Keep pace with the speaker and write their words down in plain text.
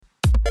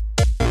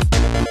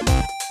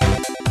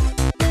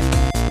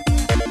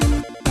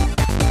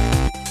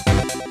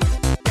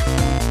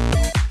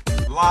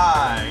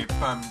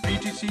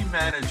BGC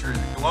Manager's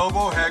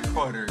global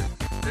headquarters.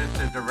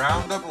 This is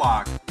Around the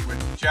Block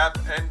with Jeff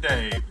and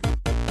Dave.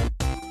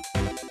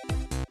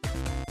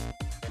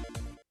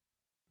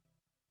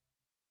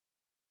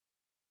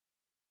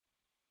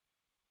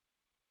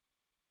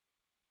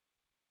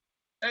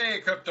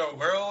 Hey, Crypto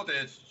World,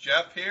 it's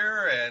Jeff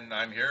here, and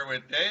I'm here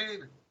with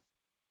Dave.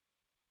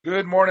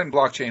 Good morning,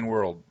 blockchain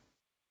world.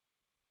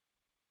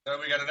 So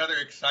we got another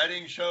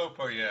exciting show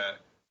for you.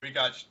 We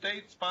got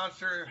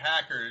state-sponsored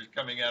hackers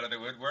coming out of the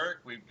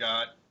woodwork. We've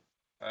got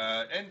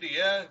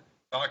India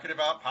talking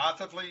about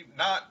possibly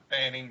not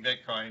banning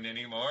Bitcoin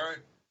anymore.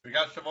 We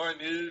got some more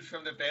news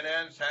from the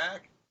Binance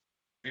hack.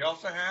 We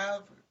also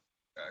have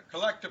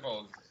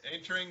collectibles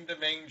entering the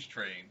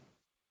mainstream.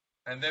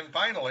 And then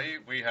finally,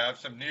 we have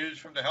some news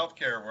from the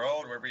healthcare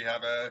world where we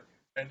have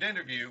an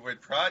interview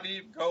with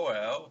Pradeep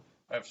Goel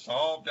of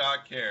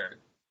Solve.care.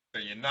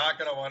 So you're not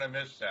going to want to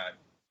miss that.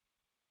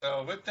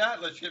 So with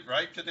that, let's get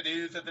right to the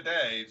news of the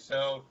day.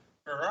 So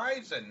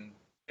Verizon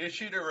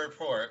issued a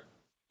report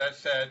that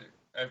said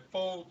a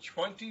full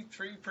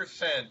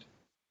 23%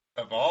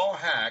 of all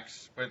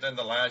hacks within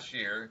the last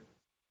year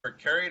were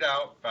carried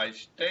out by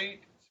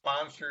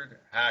state-sponsored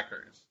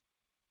hackers.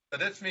 So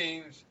this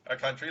means a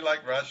country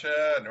like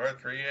Russia,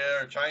 North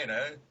Korea, or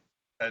China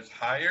has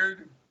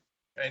hired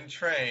and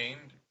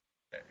trained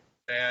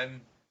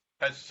and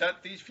has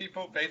set these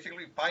people,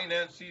 basically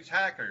finance these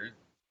hackers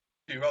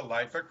to a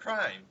life of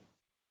crime.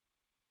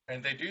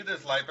 And they do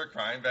this life of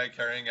crime by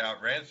carrying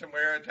out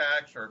ransomware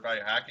attacks or by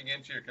hacking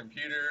into your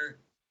computer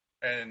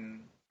and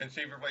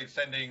conceivably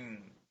sending,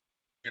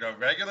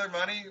 regular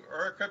money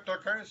or a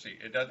cryptocurrency.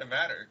 It doesn't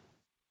matter.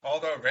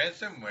 Although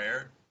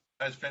ransomware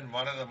has been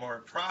one of the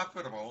more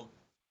profitable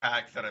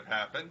hacks that have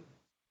happened,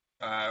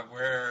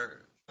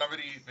 where some of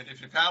these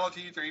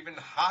municipalities or even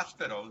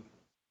hospitals,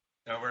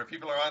 where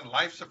people are on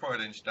life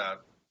support and stuff,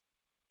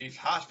 these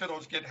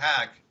hospitals get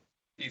hacked.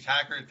 These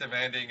hackers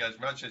demanding as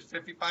much as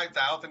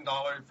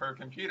 $55,000 per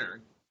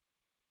computer.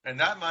 And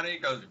that money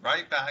goes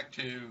right back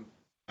to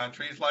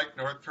countries like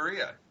North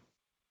Korea.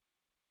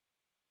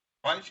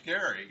 Quite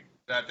scary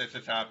that this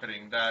is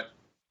happening, that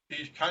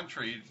these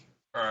countries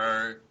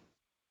are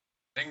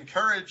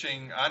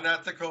encouraging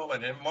unethical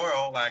and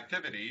immoral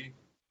activity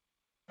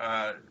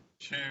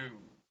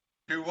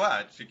to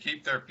what? To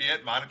keep their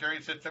fiat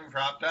monetary system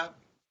propped up?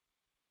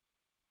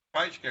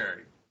 Quite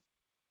scary.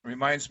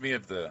 Reminds me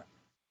of the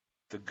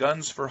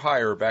guns for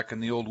hire back in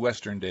the old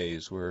Western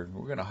days, where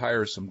we're going to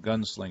hire some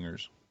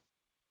gunslingers.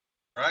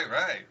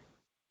 Right.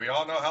 We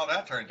all know how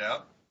that turned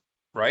out.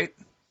 Right?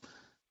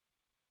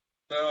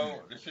 So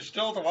this is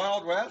still the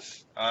Wild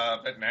West,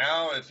 but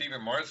now it's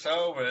even more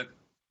so with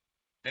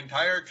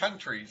entire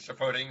countries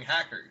supporting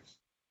hackers.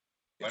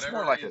 It's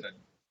more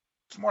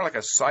like a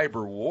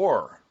cyber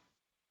war.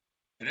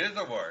 It is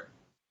a war.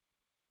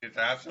 It's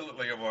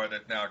absolutely a war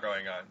that's now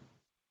going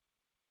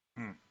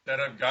on.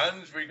 Instead of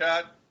guns, we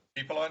got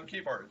people on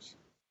keyboards.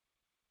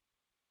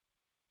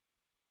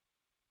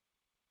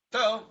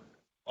 So,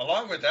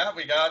 along with that,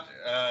 we got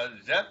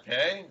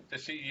ZepPay, the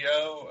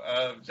CEO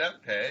of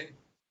ZepPay,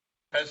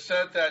 has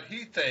said that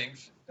he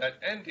thinks that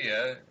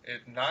India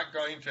is not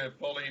going to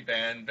fully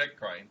ban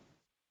Bitcoin.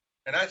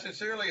 And I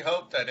sincerely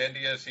hope that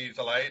India sees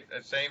the light,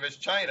 the same as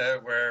China,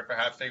 where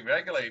perhaps they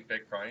regulate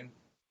Bitcoin,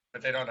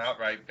 but they don't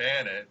outright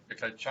ban it,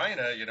 because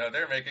China,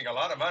 they're making a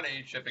lot of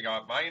money shipping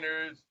out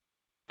miners,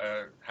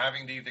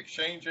 having these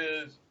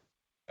exchanges,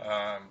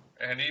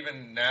 and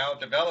even now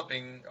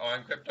developing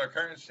on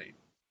cryptocurrency.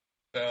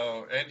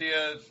 So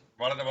India is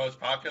one of the most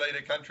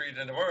populated countries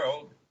in the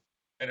world,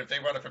 and if they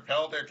want to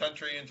propel their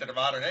country into the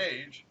modern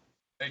age,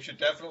 they should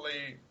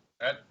definitely,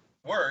 at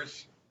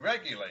worst,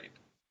 regulate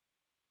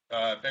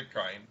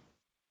Bitcoin.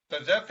 So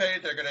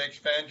ZepPay, they're going to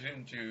expand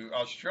into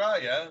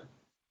Australia,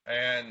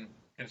 and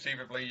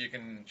conceivably you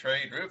can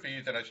trade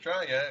rupees in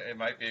Australia. It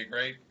might be a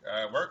great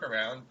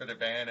workaround for the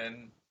ban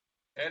in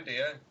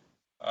India.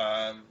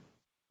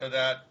 So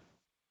that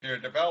if you're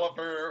a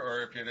developer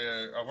or if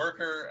you're a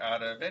worker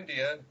out of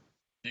India,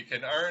 you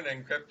can earn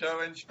in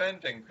crypto and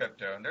spend in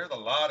crypto. And there's a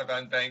lot of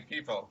unbanked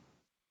people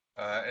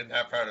in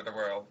that part of the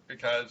world,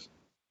 because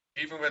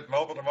even with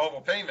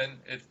mobile-to-mobile payment,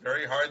 it's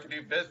very hard to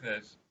do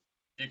business.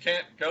 You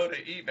can't go to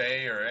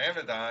eBay or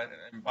Amazon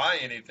and buy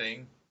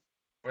anything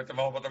with the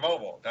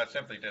mobile-to-mobile. That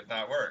simply does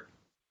not work.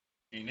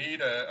 You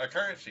need a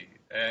currency,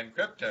 and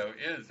crypto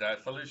is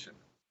that solution.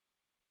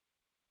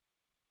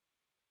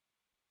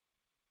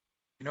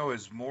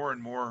 As more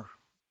and more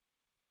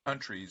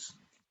countries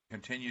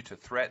continue to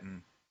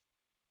threaten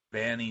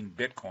banning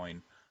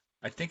Bitcoin,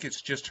 I think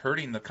it's just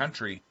hurting the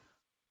country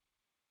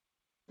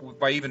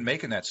by even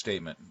making that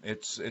statement.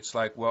 It's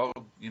like, well,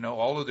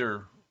 all of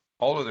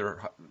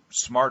their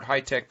smart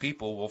high-tech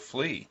people will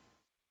flee.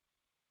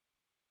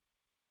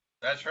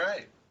 That's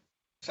right.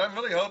 So I'm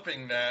really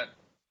hoping that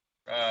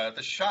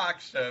the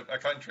shocks of a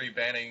country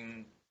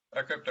banning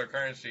a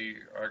cryptocurrency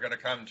are going to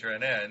come to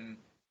an end,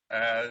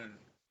 as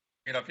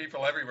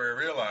people everywhere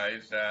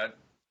realize that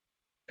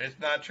it's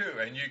not true,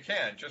 and you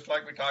can, just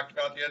like we talked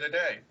about the other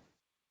day,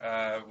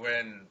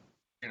 when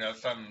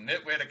some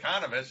nitwit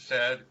economist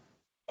said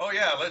oh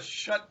yeah, let's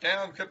shut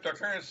down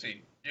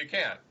cryptocurrency. You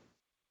can't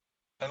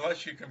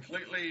unless you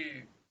completely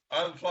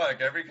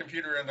unplug every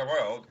computer in the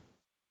world.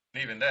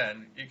 And even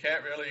then, you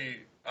can't really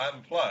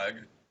unplug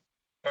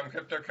from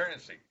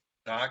cryptocurrency.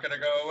 It's not going to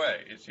go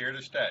away. It's here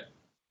to stay.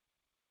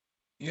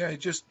 Yeah,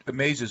 it just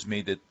amazes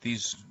me that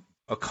these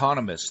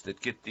economists that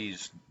get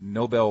these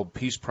Nobel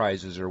Peace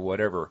Prizes or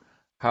whatever,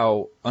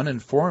 how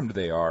uninformed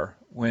they are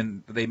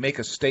when they make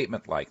a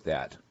statement like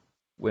that.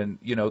 When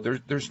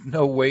there's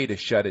no way to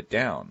shut it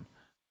down,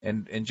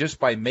 and just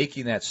by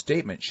making that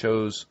statement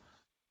shows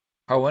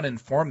how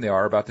uninformed they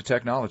are about the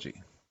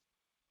technology.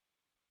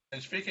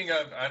 And speaking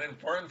of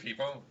uninformed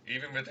people,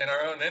 even within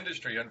our own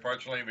industry,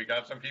 unfortunately, we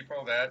got some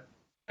people that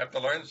have to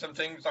learn some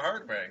things the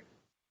hard way.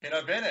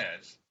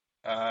 Binance,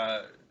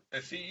 uh, the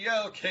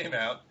CEO came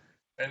out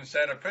and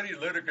said a pretty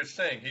ludicrous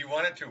thing. He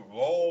wanted to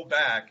roll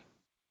back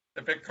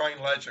the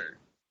Bitcoin ledger,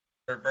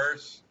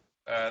 reverse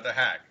the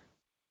hack.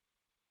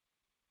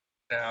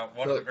 Now,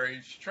 one of the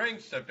very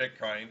strengths of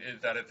Bitcoin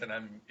is that it's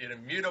an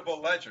immutable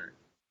ledger.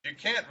 You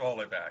can't roll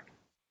it back.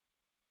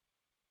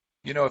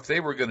 If they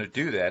were going to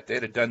do that,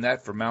 they'd have done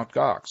that for Mt.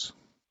 Gox.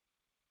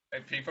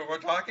 And people were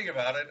talking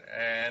about it,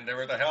 and they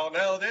were the hell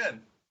nailed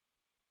in.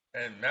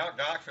 And Mt.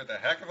 Gox was a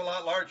heck of a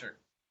lot larger.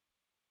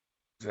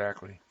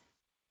 Exactly.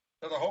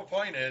 So the whole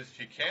point is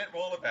you can't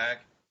roll it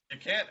back. You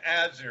can't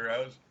add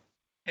zeros.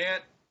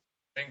 Can't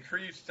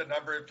increase the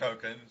number of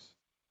tokens.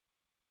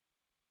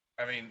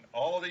 I mean,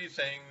 all of these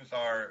things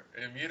are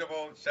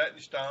immutable, set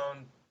in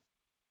stone.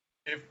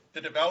 If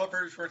the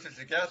developers were to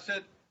suggest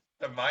it,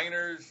 the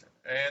miners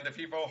and the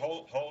people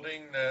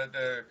holding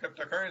the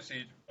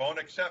cryptocurrencies won't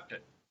accept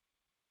it.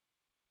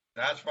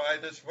 That's why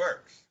this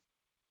works.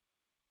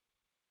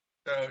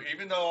 So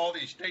even though all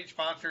these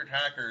state-sponsored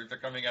hackers are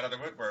coming out of the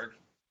woodwork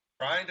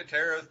trying to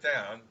tear us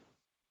down,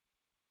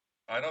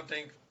 I don't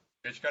think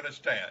it's going to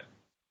stand.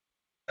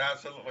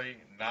 Absolutely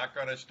not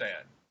going to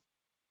stand.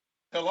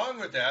 So along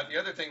with that, the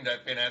other thing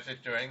that Binance is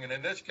doing, and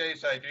in this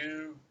case I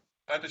do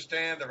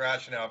understand the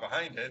rationale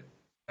behind it,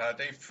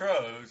 they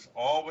froze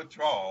all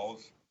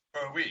withdrawals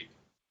for a week.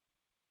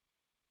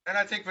 And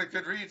I think with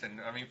good reason.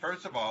 I mean,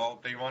 first of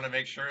all, they want to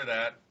make sure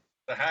that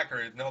the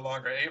hacker is no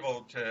longer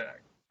able to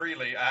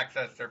freely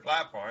access their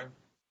platform.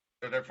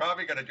 So they're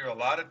probably going to do a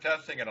lot of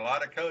testing and a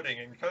lot of coding,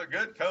 and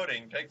good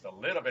coding takes a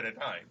little bit of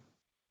time.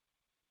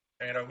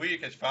 And a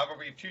week is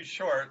probably too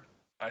short,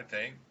 I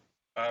think,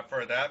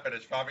 for that, but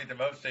it's probably the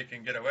most they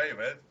can get away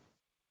with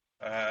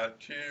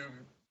to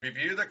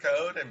review the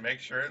code and make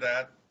sure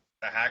that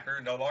the hacker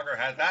no longer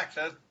has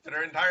access to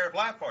their entire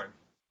platform,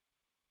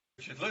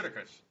 which is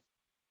ludicrous.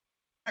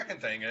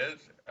 Second thing is,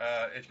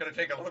 it's going to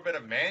take a little bit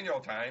of manual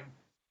time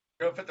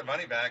to go put the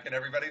money back in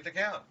everybody's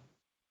account,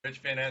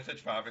 which Binance has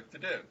promised to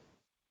do.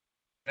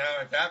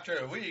 Now, if after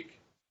a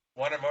week,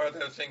 one or more of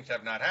those things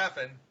have not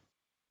happened,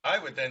 I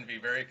would then be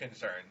very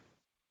concerned.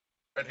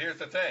 But here's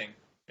the thing.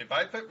 If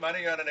I put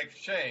money on an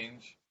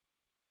exchange,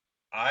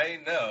 I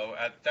know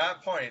at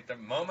that point, the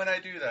moment I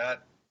do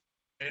that,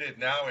 it is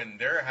now in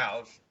their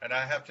house, and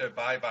I have to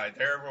abide by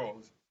their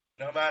rules,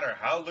 no matter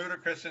how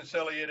ludicrous and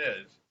silly it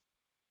is.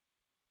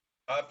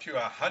 Up to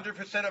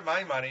 100% of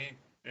my money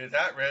is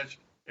at risk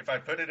if I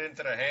put it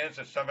into the hands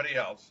of somebody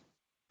else,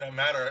 no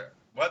matter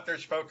what their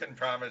spoken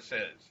promise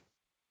is.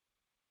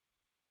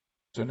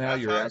 So now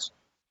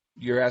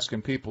you're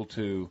asking people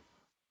to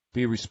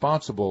be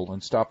responsible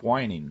and stop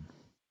whining.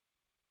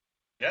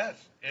 Yes,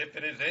 if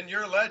it is in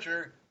your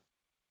ledger,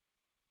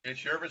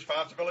 it's your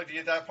responsibility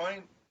at that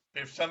point.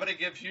 If somebody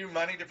gives you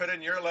money to put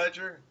in your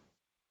ledger,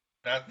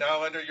 that's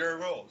now under your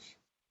rules.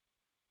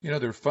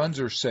 Their funds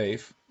are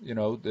safe.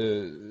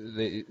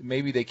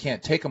 Maybe they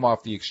can't take them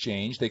off the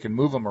exchange. They can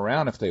move them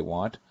around if they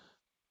want.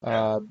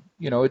 Yeah.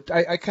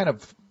 I kind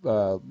of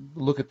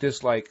look at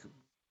this like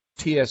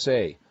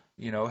TSA.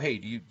 Hey,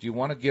 do you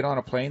want to get on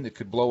a plane that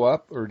could blow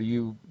up, or do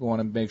you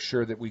want to make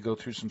sure that we go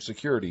through some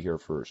security here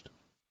first?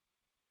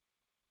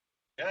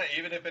 Yeah,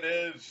 even if it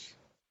is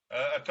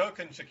a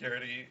token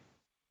security,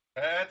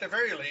 at the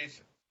very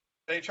least,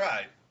 they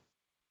tried.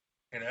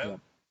 Yeah.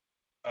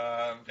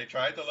 They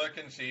tried to look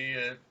and see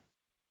if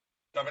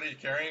somebody's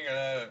carrying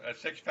a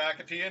six-pack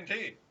of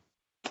TNT.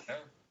 Yeah.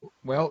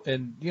 Well,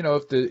 and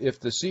if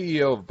the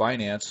CEO of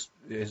Binance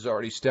has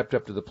already stepped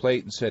up to the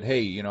plate and said,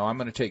 "Hey, I'm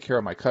going to take care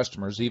of my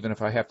customers, even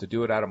if I have to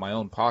do it out of my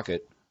own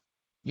pocket,"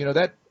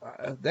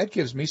 that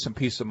gives me some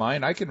peace of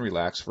mind. I can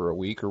relax for a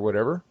week or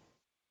whatever.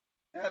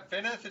 Yeah,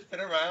 Binance has been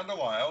around a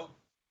while.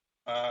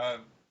 I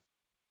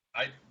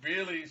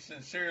really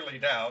sincerely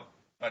doubt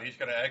that he's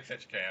going to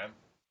exit scam.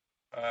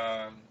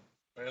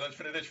 Let's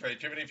put it this way: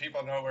 too many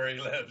people know where he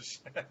lives.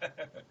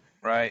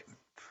 Right.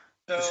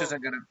 So,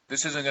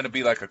 This isn't gonna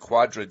be like a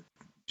Quadra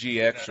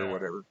GX or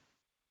whatever.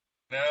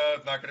 No,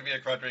 it's not going to be a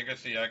Quadriga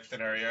CX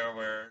scenario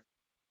where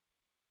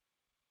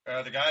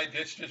the guy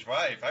ditched his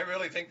wife. I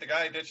really think the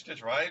guy ditched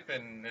his wife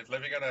and is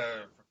living on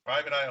a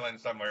private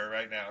island somewhere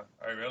right now.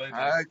 I really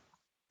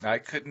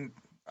do.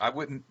 I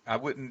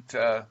wouldn't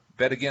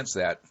bet against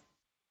that.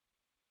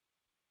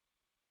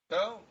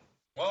 So,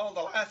 well,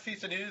 the last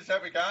piece of news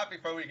that we got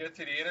before we get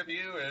to the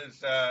interview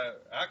is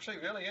actually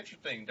really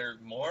interesting. There's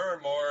more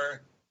and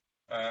more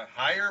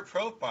higher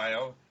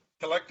profile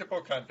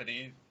collectible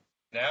companies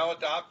now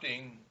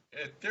adopting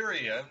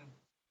Ethereum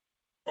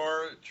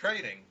for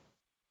trading.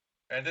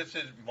 And this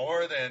is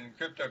more than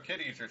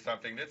CryptoKitties or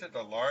something. This is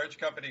a large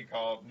company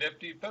called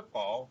Nifty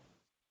Football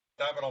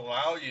that would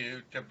allow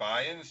you to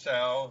buy and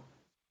sell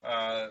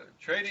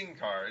trading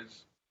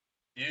cards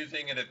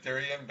using an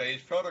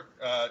Ethereum-based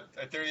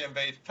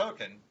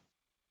token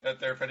that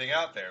they're putting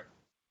out there.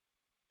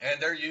 And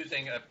they're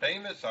using a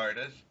famous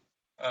artist,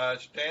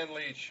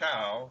 Stanley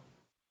Chow,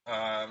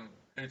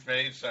 who's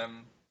made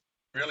some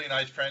really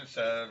nice prints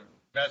of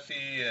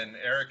Messi and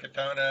Eric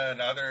Cantona and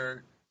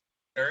other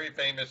very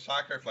famous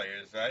soccer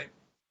players, right?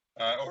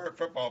 Or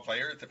football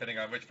players, depending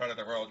on which part of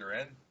the world you're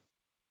in.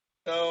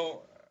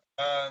 So,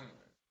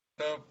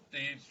 so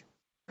these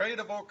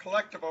tradable,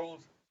 collectibles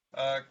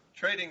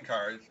trading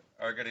cards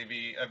are going to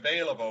be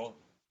available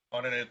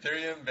on an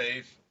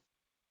Ethereum-based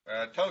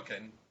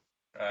token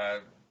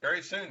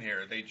very soon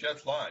here. They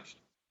just launched.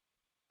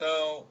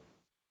 So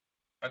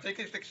I think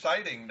it's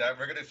exciting that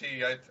we're going to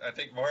see, I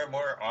think, more and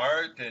more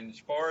art and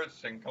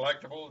sports and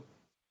collectibles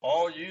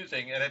all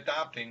using and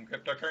adopting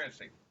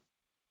cryptocurrency.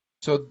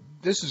 So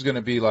this is going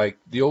to be like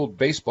the old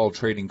baseball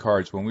trading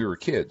cards when we were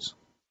kids.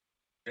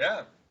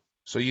 Yeah.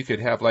 So you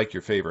could have like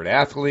your favorite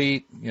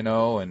athlete,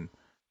 and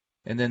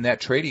then that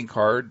trading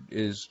card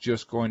is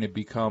just going to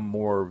become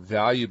more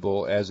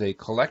valuable as a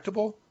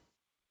collectible?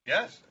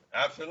 Yes,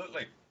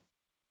 absolutely.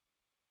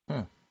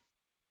 Huh.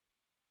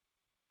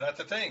 That's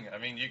the thing. I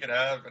mean, you could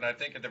have, and I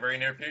think in the very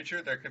near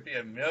future, there could be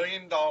 $1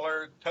 million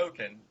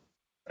token,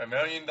 $1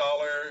 million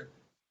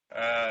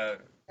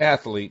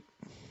athlete.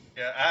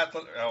 Yeah,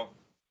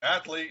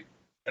 athlete.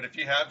 But if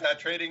you have that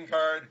trading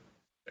card,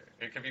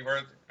 it could be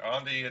worth,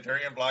 on the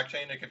Ethereum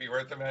blockchain, it could be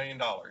worth $1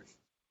 million.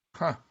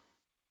 Huh.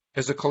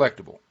 As a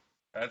collectible.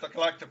 As a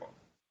collectible.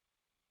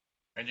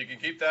 And you can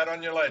keep that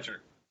on your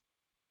ledger.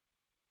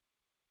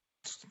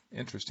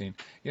 Interesting.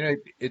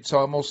 It's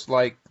almost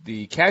like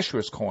the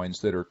cashless coins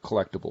that are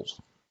collectibles.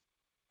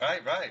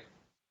 Right.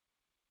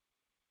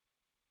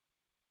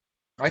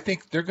 I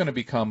think they're going to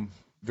become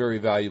very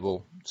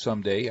valuable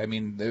someday. I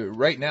mean,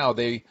 right now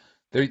they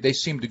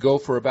seem to go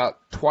for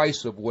about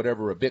twice of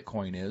whatever a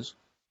Bitcoin is.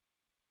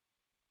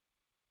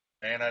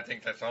 And I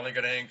think that's only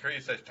going to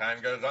increase as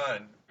time goes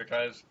on,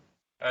 because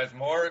as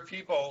more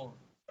people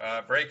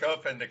break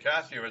open the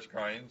cashless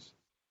coins,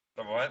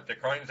 the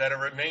coins that are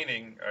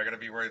remaining are going to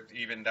be worth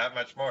even that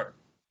much more.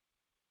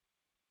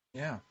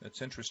 Yeah,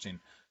 that's interesting.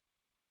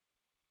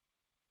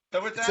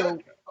 So with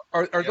that,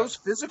 are those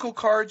physical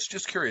cards?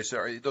 Just curious.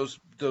 Are those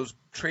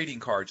trading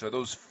cards? Are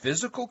those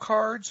physical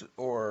cards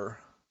or?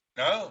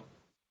 No,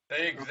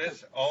 they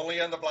exist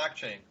only on the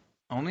blockchain.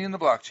 Only in the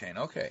blockchain.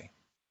 Okay.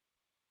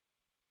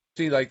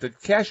 See, like the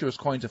cashless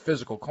coin's a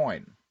physical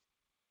coin.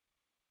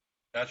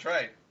 That's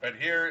right. But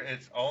here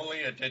it's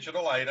only a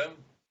digital item,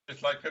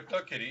 just like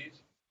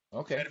CryptoKitties.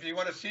 Okay. And if you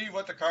want to see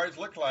what the cards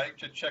look like,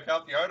 just check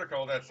out the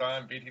article that's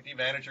on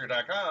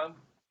bttmanager.com.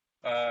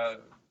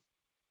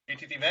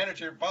 BTT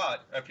Manager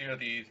bought a few of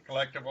these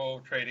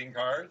collectible trading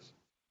cards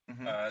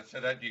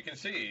so that you can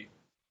see,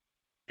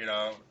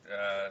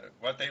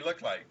 what they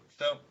look like.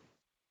 So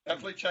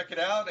definitely check it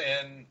out.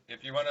 And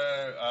if you want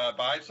to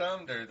buy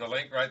some, there's a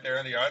link right there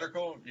in the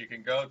article. You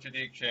can go to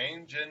the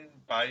exchange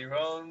and buy your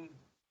own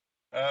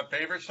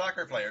favorite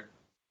soccer player.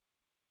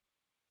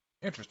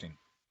 Interesting.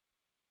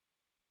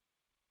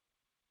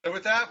 So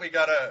with that, we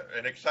got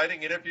an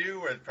exciting interview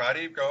with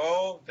Pradeep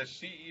Goel, the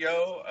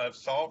CEO of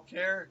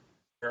SolveCare,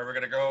 where we're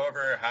going to go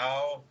over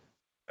how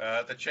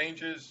the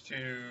changes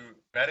to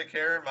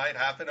Medicare might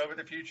happen over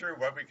the future,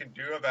 what we can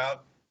do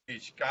about the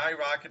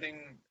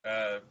skyrocketing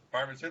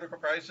pharmaceutical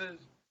prices,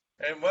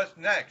 and what's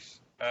next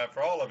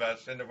for all of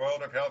us in the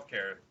world of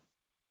healthcare.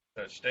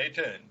 So stay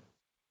tuned.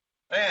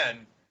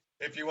 And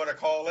if you want to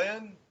call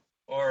in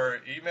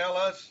or email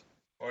us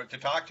or to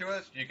talk to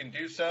us, you can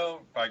do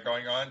so by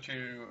going on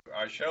to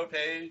our show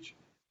page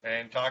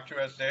and talk to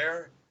us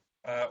there.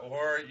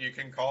 Or you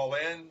can call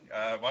in.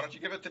 Why don't you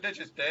give it the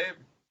digits, Dave?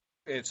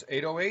 It's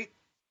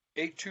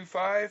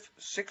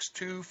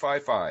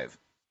 808-825-6255.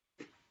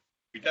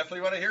 We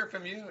definitely want to hear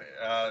from you.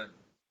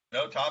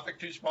 No topic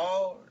too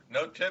small,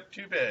 no tip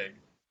too big.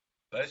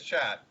 Let's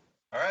chat.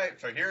 All right,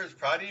 so here's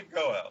Pradeep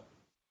Goel.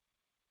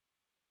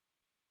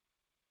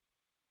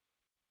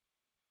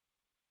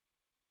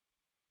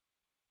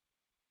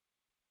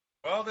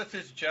 Well, this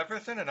is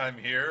Jefferson, and I'm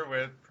here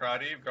with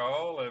Pradeep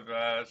Goel of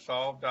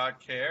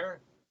Solve.care.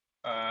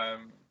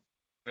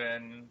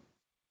 Been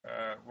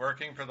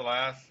working for the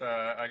last,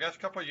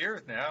 couple of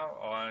years now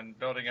on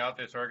building out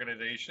this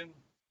organization.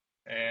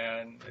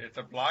 And it's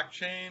a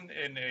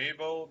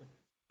blockchain-enabled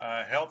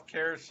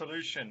healthcare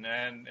solution,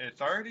 and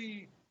it's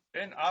already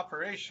in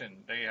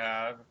operation. They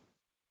have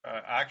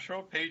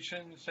actual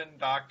patients and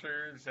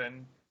doctors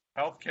and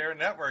healthcare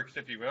networks,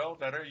 if you will,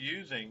 that are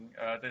using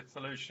this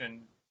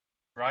solution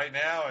right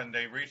now, and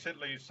they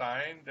recently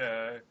signed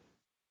a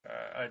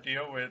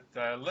deal with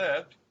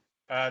Lyft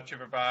to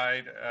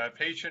provide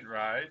patient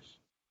rides.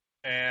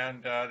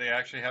 And they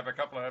actually have a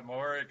couple of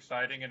more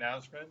exciting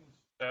announcements.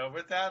 So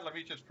with that, let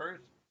me just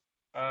first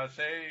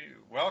say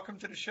welcome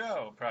to the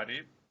show,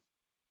 Pradeep.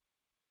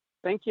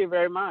 Thank you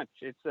very much.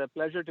 It's a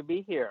pleasure to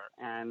be here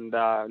and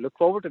look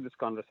forward to this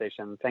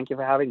conversation. Thank you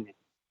for having me.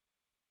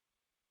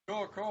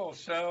 Cool, cool.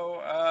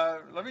 So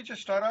let me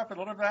just start off with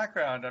a little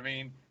background. I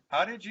mean,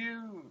 how did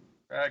you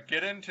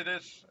get into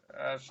this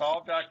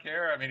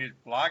Solve.care? I mean,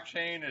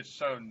 blockchain is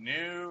so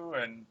new,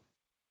 and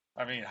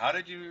I mean,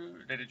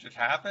 did it just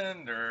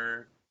happen,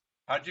 or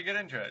how did you get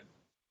into it?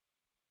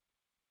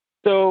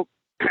 So,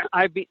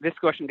 this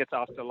question gets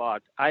asked a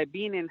lot. I've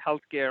been in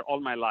healthcare all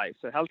my life.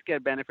 So,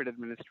 healthcare benefit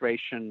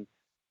administration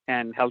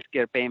and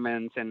healthcare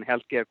payments and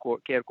healthcare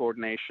care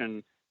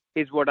coordination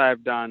is what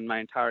I've done my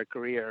entire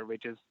career,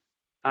 which is,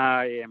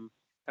 I am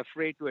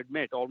afraid to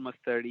admit, almost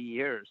 30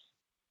 years.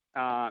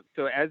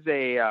 So, as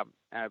a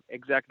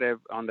executive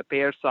on the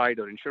payer side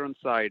or insurance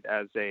side,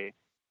 as a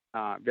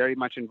very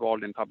much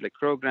involved in public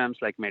programs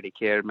like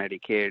Medicare,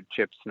 Medicaid,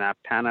 CHIP, SNAP,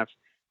 TANF,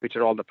 which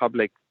are all the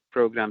public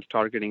programs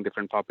targeting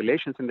different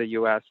populations in the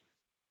U.S.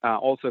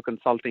 Also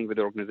consulting with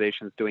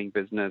organizations doing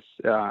business,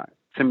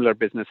 similar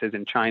businesses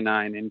in China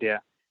and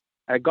India.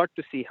 I got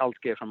to see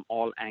healthcare from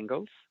all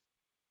angles,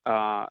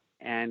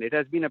 and it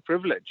has been a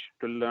privilege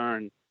to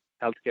learn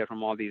healthcare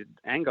from all these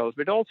angles.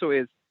 But also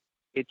is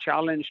a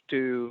challenge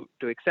to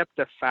accept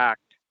the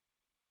fact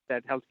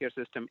that healthcare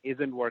system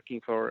isn't working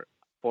for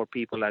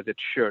people as it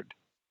should.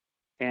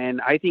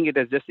 And I think it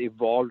has just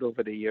evolved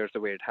over the years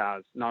the way it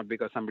has, not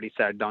because somebody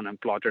sat down and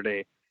plotted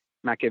a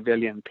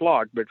Machiavellian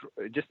plot, but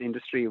just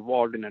industry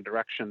evolved in a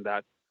direction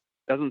that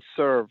doesn't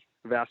serve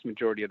the vast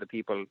majority of the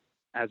people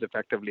as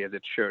effectively as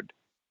it should.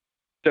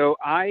 So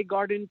I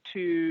got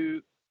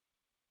into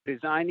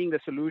designing the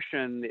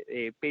solution,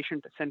 a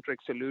patient-centric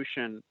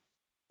solution,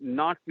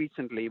 not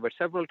recently, but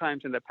several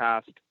times in the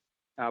past,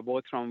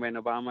 both from when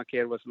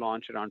Obamacare was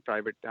launched around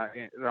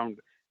around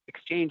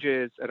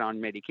exchanges,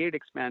 around Medicaid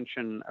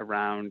expansion,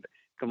 around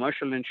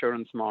commercial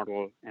insurance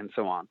model, and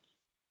so on.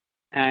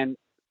 And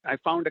I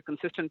found a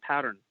consistent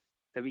pattern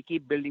that we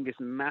keep building these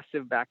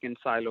massive back-end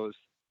silos.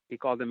 We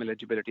call them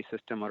eligibility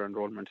system or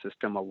enrollment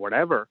system or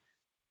whatever.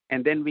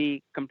 And then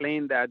we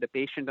complain that the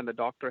patient and the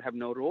doctor have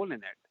no role in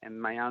it.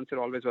 And my answer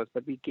always was,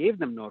 but we gave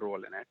them no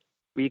role in it.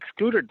 We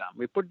excluded them.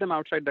 We put them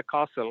outside the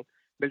castle,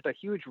 built a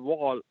huge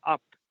wall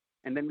up,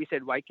 and then we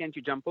said, why can't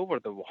you jump over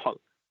the wall?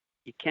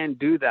 You can't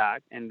do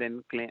that and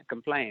then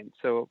complain.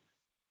 So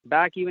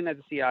back even as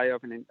a CIO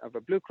of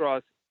a Blue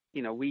Cross,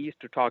 we used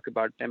to talk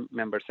about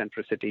member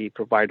centricity,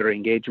 provider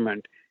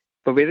engagement,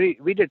 but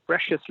we did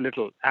precious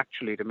little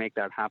actually to make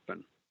that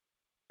happen.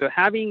 So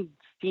having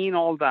seen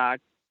all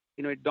that,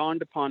 it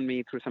dawned upon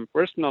me through some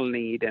personal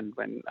need, and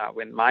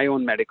when my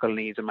own medical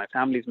needs and my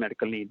family's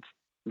medical needs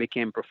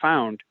became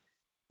profound,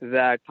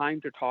 that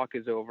time to talk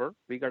is over.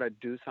 We got to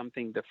do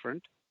something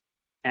different.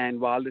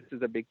 And while this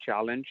is a big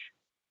challenge,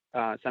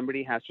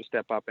 somebody has to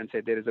step up and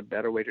say there is a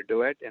better way to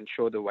do it and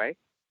show the way.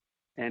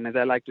 And as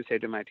I like to say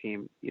to my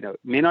team,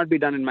 may not be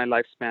done in my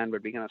lifespan,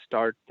 but we're going to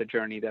start the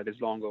journey that is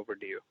long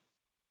overdue.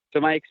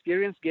 So my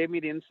experience gave me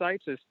the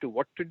insights as to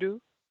what to do.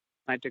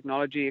 My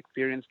technology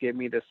experience gave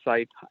me the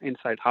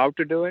insight how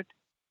to do it.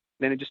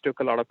 Then it just took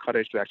a lot of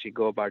courage to actually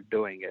go about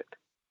doing it.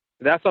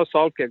 That's how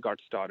SolveCare got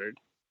started.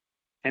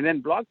 And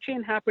then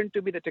blockchain happened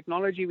to be the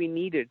technology we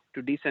needed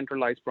to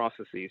decentralize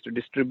processes, to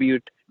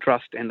distribute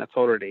trust and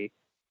authority,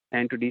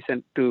 and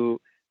to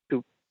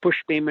push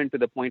payment to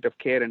the point of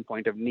care and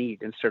point of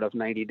need instead of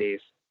 90 days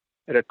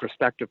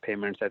retrospective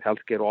payments that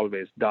healthcare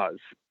always does.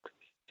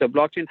 So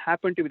blockchain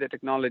happened to be the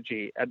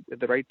technology at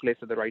the right place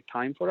at the right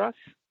time for us.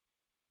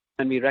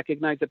 And we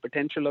recognize the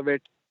potential of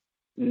it,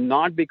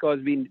 not because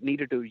we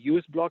needed to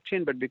use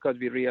blockchain, but because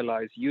we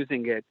realized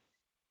using it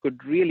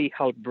could really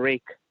help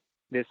break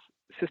this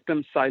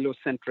system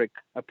silo-centric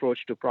approach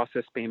to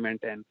process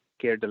payment and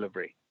care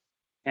delivery.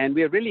 And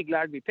we are really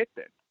glad we picked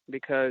it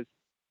because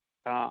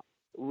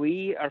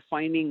we are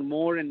finding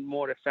more and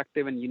more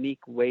effective and unique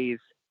ways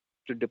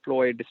to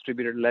deploy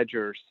distributed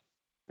ledgers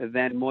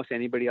than most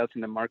anybody else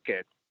in the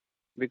market,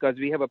 because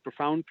we have a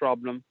profound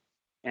problem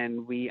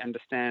and we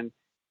understand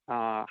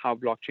how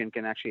blockchain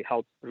can actually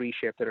help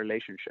reshape the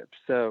relationship.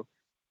 So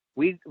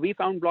we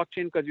found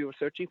blockchain because we were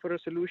searching for a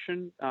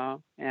solution,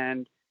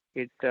 and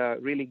it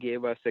really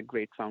gave us a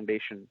great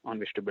foundation on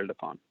which to build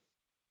upon.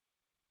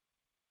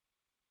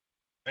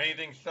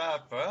 Amazing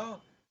stuff.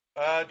 Well,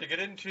 to get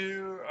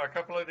into a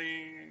couple of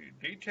the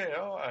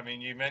detail, I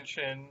mean, you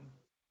mentioned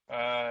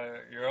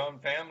your own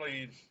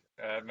family's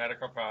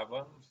medical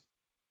problems,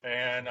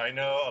 and I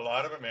know a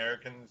lot of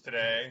Americans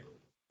today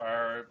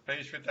are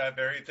faced with that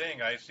very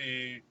thing. I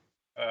see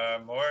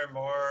more and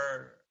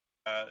more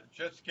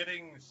just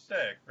getting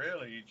sick,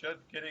 really, just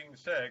getting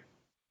sick,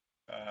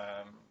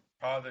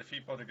 causes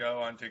people to go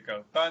onto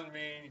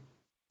GoFundMe.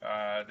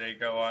 They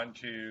go on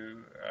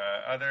to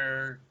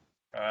other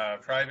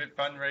private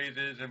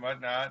fundraisers and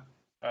whatnot,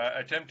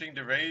 attempting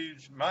to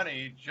raise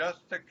money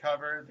just to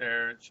cover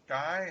their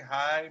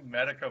sky-high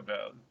medical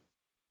bills.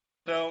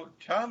 So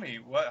tell me,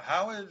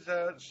 how is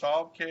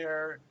Solve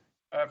Care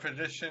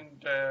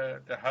positioned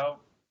to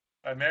help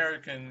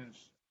Americans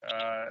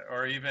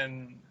or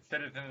even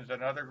citizens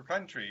in other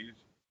countries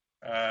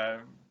uh,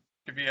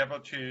 to be able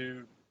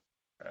to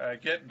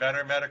get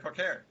better medical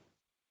care?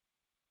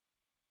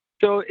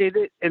 So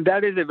and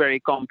that is a very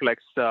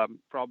complex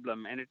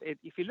problem. And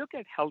if you look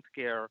at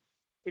healthcare,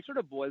 it sort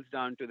of boils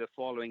down to the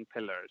following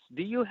pillars.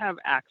 Do you have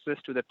access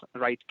to the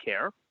right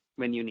care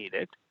when you need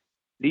it?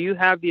 Do you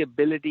have the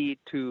ability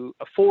to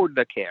afford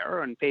the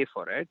care and pay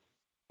for it?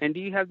 And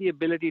do you have the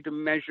ability to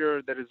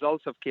measure the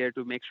results of care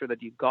to make sure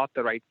that you got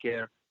the right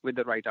care with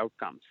the right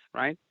outcomes,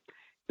 right?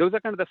 Those are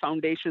kind of the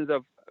foundations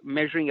of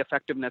measuring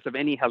effectiveness of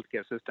any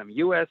healthcare system,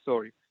 US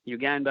or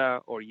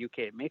Uganda or UK.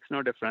 It makes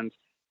no difference.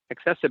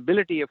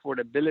 Accessibility,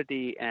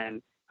 affordability,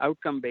 and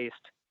outcome-based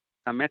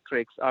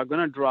metrics are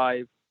going to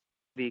drive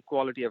the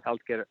quality of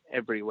healthcare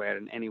everywhere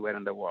and anywhere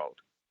in the world.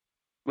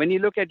 When you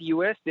look at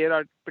US, there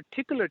are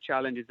particular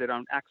challenges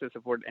around access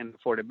and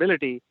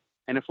affordability,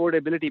 and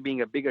affordability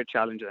being a bigger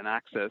challenge than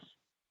access.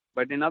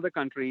 But in other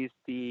countries,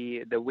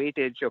 the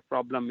weightage of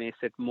problem may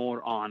sit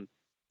more on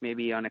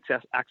maybe on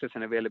access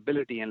and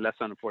availability and less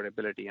on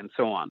affordability and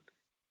so on.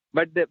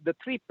 But the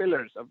three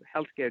pillars of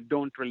healthcare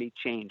don't really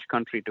change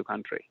country to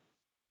country.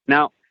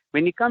 Now,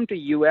 when you come to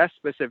US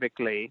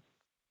specifically,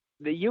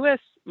 the US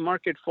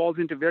market falls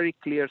into very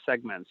clear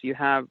segments. You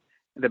have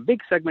the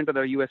big segment of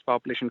the US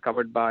population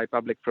covered by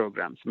public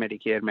programs,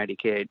 Medicare,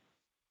 Medicaid.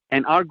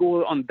 And our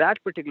goal on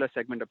that particular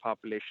segment of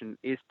population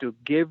is to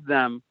give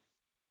them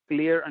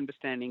clear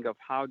understanding of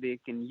how they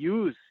can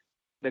use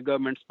the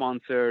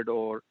government-sponsored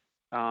or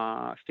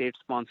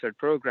state-sponsored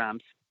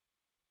programs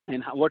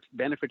and what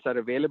benefits are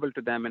available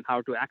to them and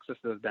how to access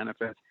those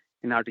benefits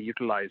and how to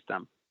utilize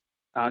them.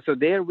 So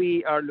there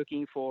we are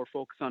looking for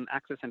focus on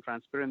access and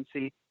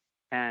transparency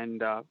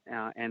and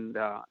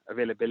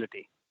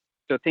availability.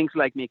 So things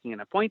like making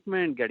an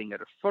appointment, getting a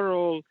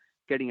referral,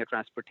 getting a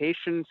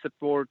transportation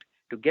support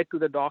to get to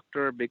the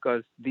doctor,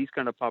 because these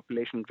kind of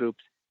population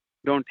groups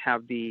don't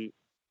have the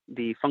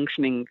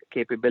functioning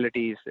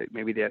capabilities.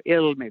 Maybe they're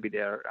ill, maybe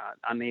they're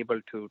unable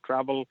to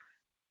travel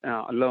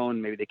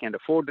alone, maybe they can't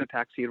afford the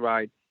taxi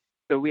ride.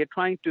 So we are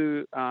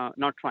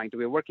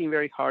we're working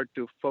very hard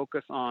to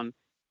focus on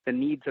the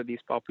needs of these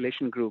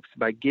population groups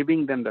by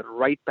giving them the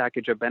right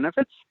package of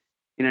benefits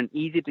in an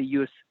easy to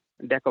use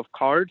deck of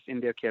cards in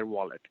their care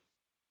wallet.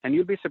 And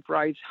you'll be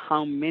surprised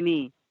how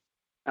many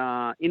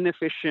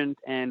inefficient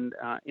and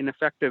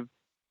ineffective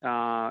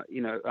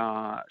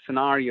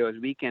scenarios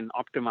we can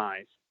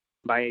optimize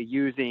by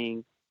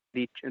using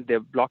the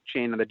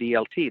blockchain and the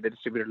DLT, the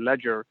distributed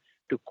ledger,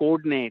 to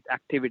coordinate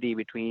activity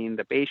between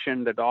the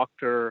patient, the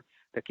doctor,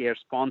 the care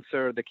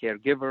sponsor, the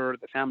caregiver,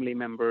 the family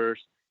members,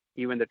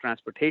 even the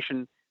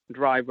transportation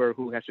driver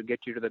who has to get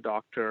you to the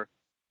doctor.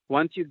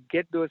 Once you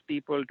get those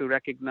people to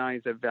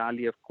recognize the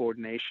value of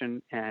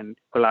coordination and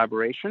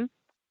collaboration,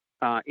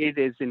 it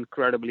is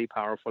incredibly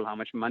powerful how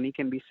much money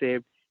can be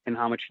saved and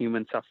how much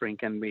human suffering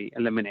can be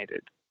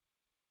eliminated.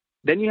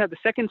 Then you have the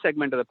second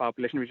segment of the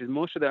population, which is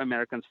most of the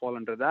Americans fall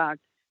under that,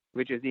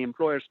 which is the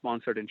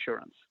employer-sponsored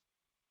insurance.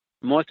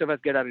 Most of us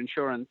get our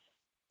insurance,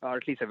 or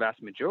at least a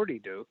vast majority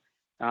do,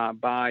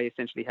 by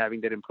essentially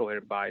having their employer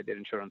buy their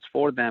insurance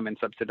for them and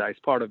subsidize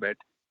part of it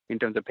in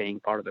terms of paying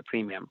part of the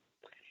premium.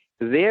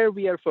 There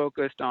we are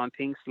focused on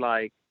things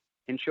like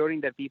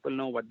ensuring that people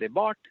know what they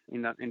bought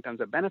in terms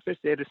of benefits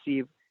they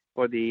receive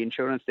for the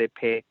insurance they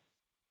pay.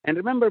 And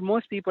remember,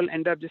 most people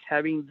end up just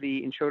having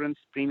the insurance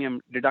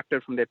premium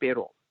deducted from their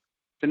payroll.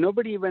 So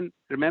nobody even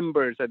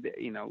remembers that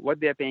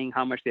what they're paying,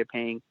 how much they're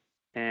paying,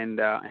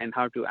 and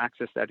how to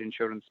access that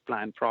insurance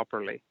plan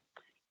properly.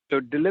 So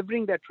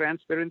delivering that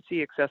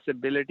transparency,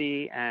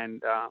 accessibility,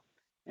 and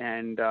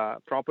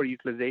proper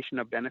utilization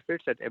of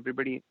benefits that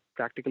everybody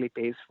practically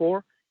pays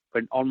for,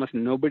 but almost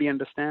nobody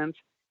understands,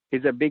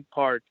 is a big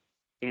part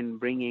in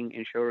bringing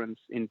insurance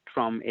in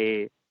from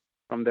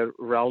the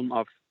realm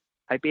of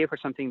I pay for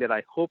something that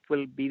I hope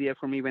will be there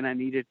for me when I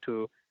need it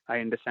to I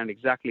understand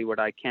exactly what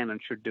I can and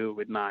should do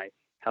with my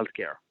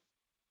healthcare.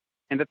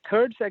 And the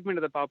third segment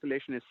of the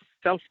population is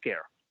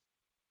self-care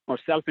or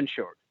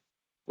self-insured,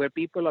 where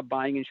people are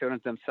buying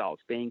insurance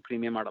themselves, paying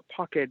premium out of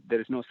pocket. There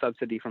is no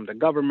subsidy from the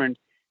government.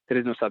 There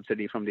is no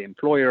subsidy from the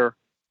employer.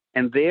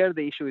 And there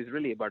the issue is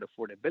really about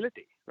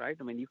affordability, right?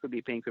 I mean, you could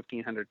be paying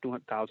 $1,500,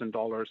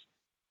 $200,000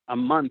 a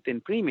month in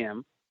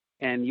premium,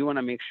 and you want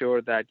to make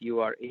sure that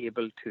you are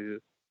able to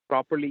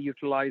properly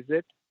utilize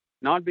it,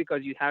 not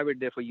because you have it,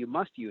 therefore you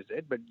must use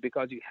it, but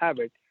because you have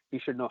it, you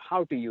should know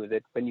how to use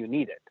it when you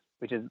need it,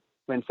 which is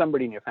when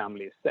somebody in your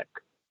family is sick.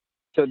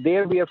 So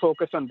there we are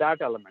focused on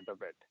that element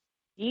of it.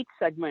 Each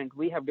segment,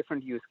 we have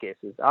different use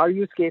cases. Our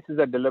use cases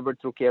are delivered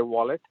through Care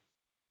Wallet.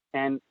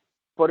 And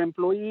for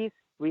employees,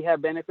 we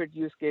have benefit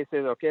use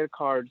cases or care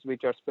cards,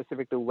 which are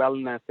specific to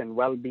wellness and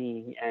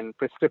well-being and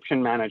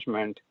prescription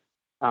management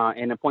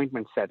and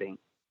appointment setting.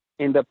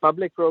 In the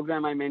public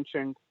program, I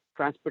mentioned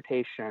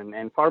transportation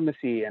and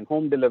pharmacy and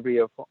home delivery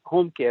of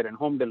home care and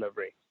home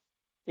delivery.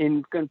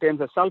 In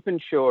terms of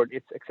self-insured,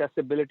 it's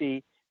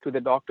accessibility to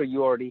the doctor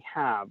you already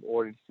have,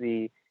 or it's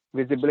the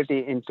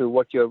visibility into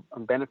what your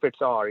benefits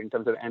are in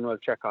terms of annual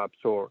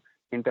checkups or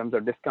in terms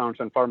of discounts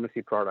on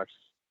pharmacy products.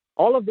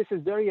 All of this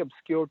is very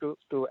obscure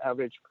to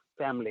average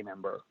family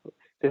member.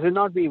 This is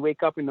not we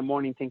wake up in the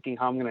morning thinking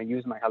how I'm going to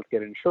use my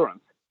healthcare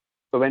insurance.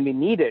 But when we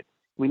need it,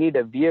 we need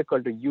a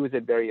vehicle to use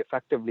it very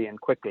effectively and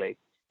quickly.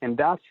 And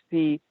that's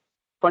the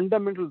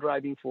fundamental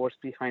driving force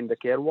behind the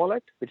Care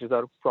Wallet, which is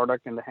our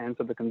product in the hands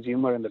of the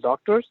consumer and the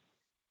doctors,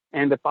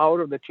 and the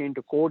power of the chain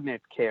to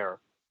coordinate care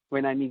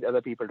when I need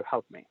other people to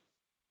help me.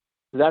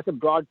 So that's a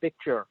broad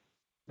picture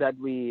that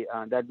we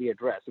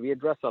address. We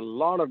address a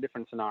lot of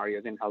different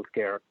scenarios in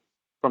healthcare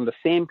from the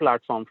same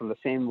platform, from the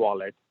same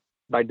wallet,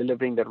 by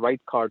delivering the right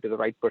card to the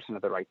right person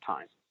at the right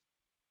time.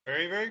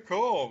 Very, very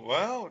cool.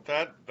 Well,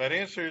 that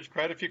answers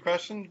quite a few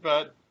questions,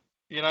 but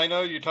I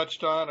know you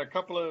touched on a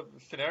couple of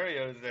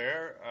scenarios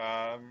there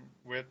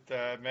with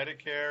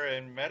Medicare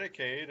and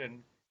Medicaid, and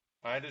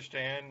I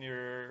understand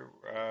you're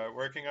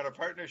working on a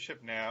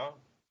partnership now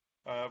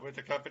with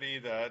a company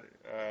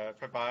that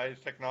provides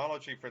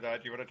technology for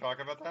that. Do you want to talk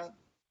about that?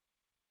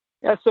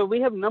 Yeah, so we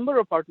have a number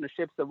of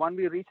partnerships. The one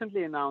we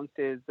recently announced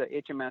is the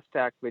HMS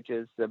Tech, which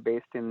is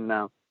based in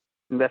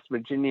West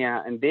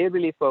Virginia, and they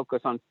really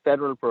focus on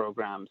federal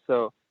programs.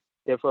 So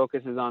their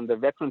focus is on the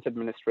Veterans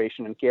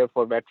Administration and care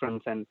for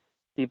veterans and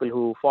people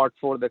who fought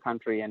for the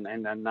country and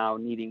are now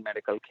needing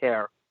medical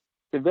care.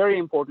 It's a very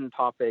important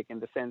topic in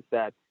the sense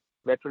that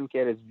veteran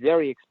care is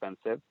very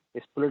expensive,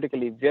 it's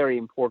politically very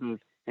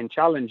important and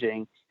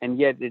challenging, and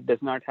yet it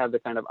does not have the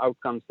kind of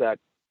outcomes that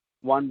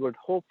one would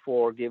hope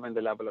for given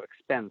the level of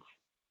expense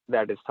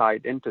that is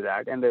tied into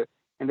that. And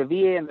the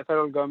VA and the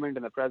federal government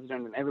and the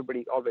president and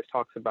everybody always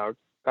talks about,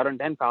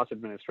 current and past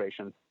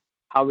administrations,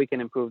 how we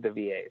can improve the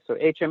VA. So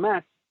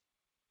HMS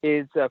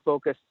is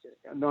focused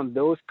on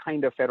those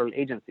kind of federal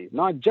agencies,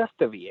 not just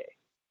the VA,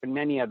 but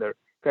many other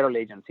federal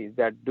agencies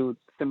that do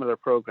similar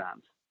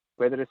programs,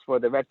 whether it's for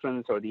the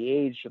veterans or the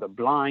aged or the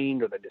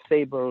blind or the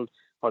disabled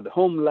or the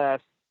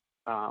homeless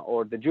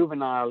or the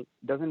juvenile,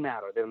 doesn't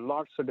matter. There are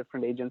lots of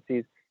different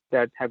agencies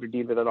that have to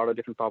deal with a lot of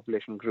different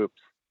population groups.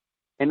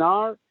 And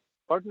our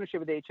partnership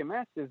with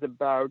HMS is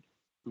about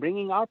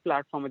bringing our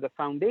platform as a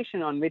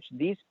foundation on which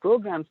these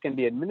programs can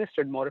be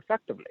administered more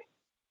effectively.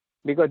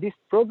 Because these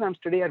programs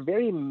today are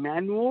very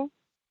manual,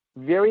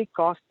 very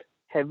cost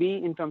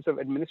heavy in terms of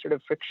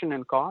administrative friction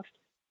and cost,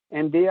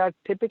 and they are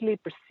typically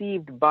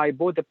perceived by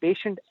both the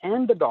patient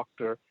and the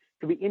doctor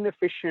to be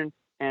inefficient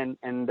and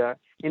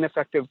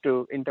ineffective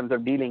in terms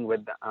of dealing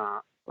with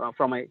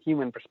from a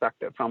human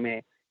perspective, from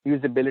a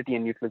usability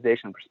and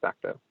utilization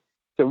perspective.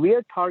 So we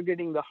are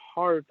targeting the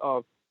heart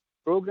of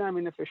program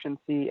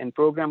inefficiency and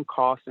program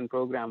cost and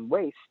program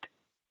waste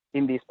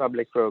in these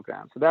public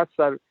programs. So that's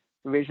our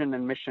vision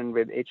and mission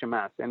with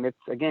HMS. And it's,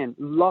 again,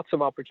 lots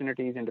of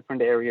opportunities in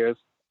different areas.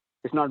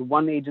 It's not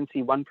one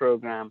agency, one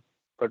program,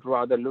 but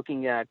rather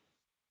looking at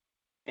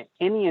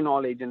any and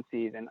all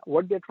agencies and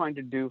what they're trying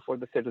to do for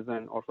the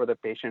citizen or for the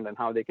patient and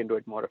how they can do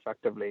it more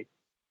effectively.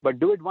 But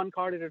do it one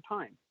card at a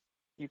time.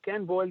 You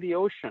can boil the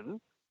ocean.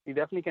 You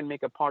definitely can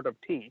make a pot of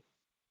tea.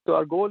 So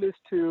our goal is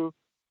to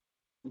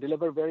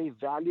deliver very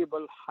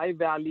valuable, high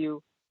value,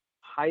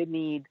 high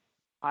need,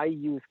 high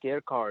use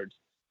care cards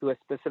to a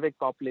specific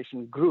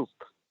population group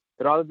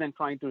rather than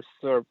trying to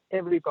serve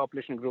every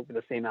population group with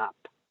the same app.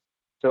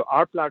 So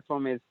our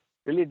platform is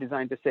really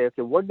designed to say,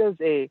 okay, what does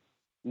a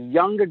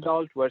young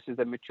adult versus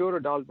a mature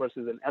adult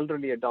versus an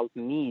elderly adult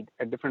need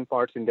at different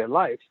parts in their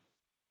lives,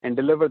 and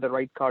deliver the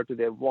right card to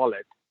their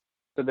wallet.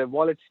 So their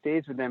wallet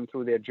stays with them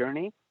through their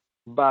journey,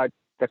 but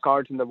the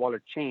cards in the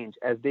wallet change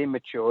as they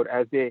mature,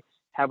 as they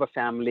have a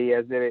family,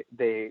 as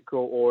they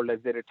grow old, as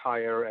they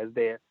retire, as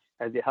their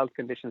health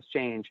conditions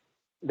change.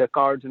 The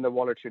cards in the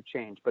wallet should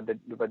change, but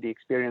the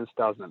experience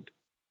doesn't.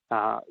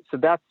 So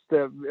that's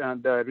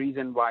the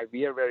reason why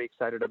we are very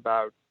excited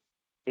about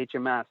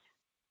HMS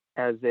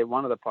as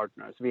one of the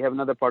partners. We have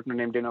another partner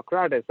named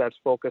Dinocratis that's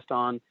focused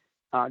on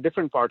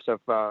different parts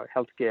of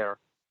healthcare,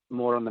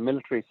 more on the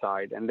military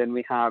side. And then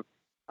we have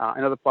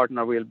another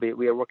partner we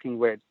are working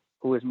with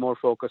who is more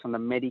focused on the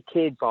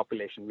Medicaid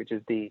population, which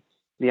is the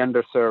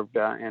underserved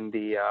and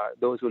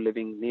those who are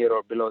living near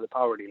or below the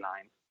poverty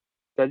line.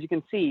 So as you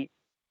can see,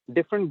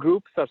 different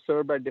groups are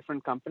served by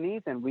different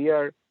companies, and we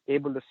are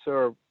able to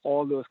serve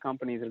all those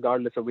companies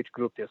regardless of which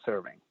group they're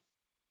serving.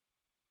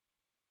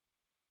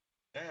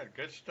 Yeah,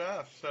 good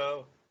stuff.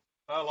 So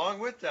along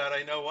with that,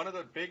 I know one of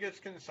the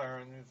biggest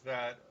concerns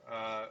that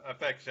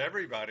affects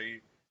everybody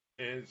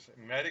is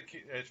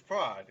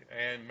fraud,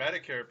 and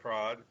Medicare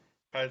fraud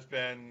has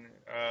been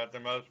the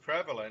most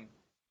prevalent.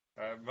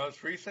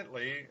 Most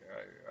recently,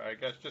 I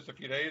guess just a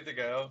few days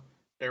ago,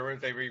 there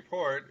was a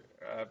report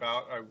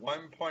about a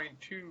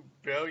 $1.2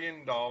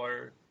 billion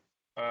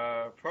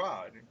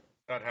fraud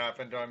that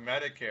happened on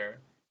Medicare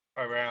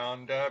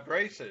around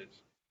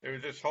braces. There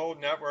was this whole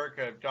network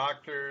of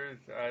doctors,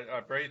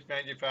 a brace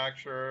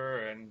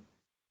manufacturer, and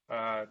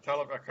a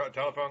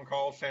telephone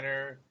call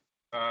center,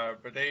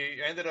 but they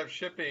ended up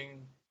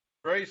shipping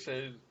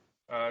braces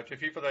to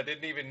people that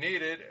didn't even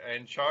need it,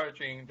 and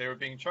they were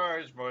being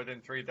charged more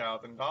than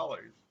 $3,000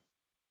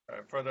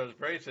 for those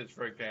braces,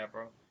 for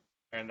example,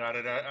 and that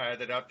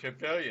added up to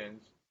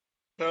billions.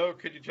 So,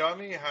 could you tell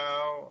me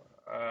how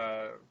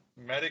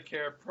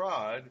Medicare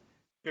fraud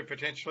could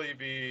potentially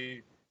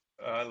be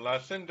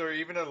lessened or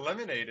even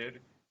eliminated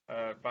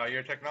by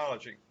your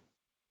technology?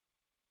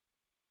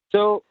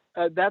 So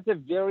that's a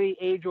very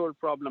age-old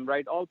problem,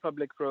 right? All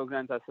public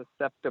programs are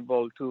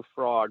susceptible to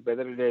fraud,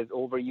 whether it is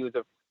overuse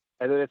of,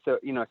 whether it's a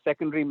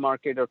secondary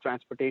market or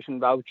transportation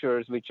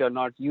vouchers, which are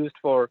not used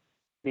for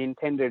the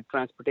intended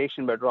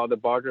transportation, but rather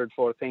bartered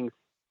for things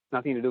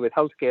nothing to do with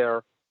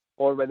healthcare,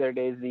 or whether it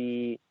is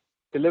the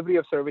delivery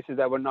of services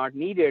that were not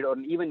needed or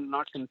even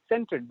not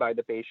consented by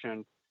the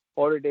patient,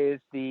 or it is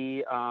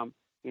the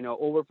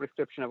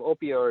overprescription of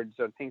opioids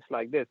or things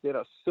like this. There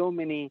are so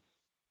many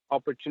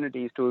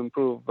opportunities to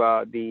improve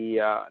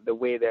the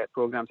way that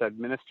programs are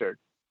administered.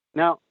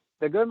 Now,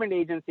 the government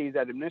agencies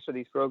that administer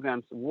these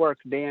programs work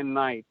day and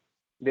night.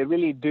 They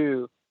really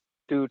do,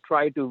 to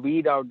try to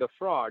weed out the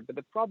fraud. But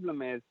the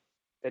problem is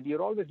that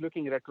you're always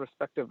looking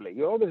retrospectively.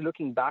 You're always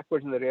looking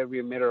backwards in the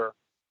rearview mirror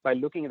by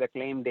looking at the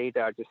claim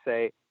data to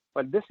say,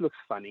 well, this looks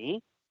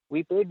funny.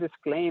 We paid this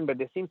claim, but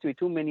there seems to be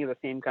too many of the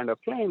same kind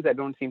of claims that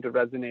don't seem to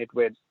resonate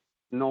with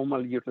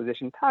normal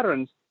utilization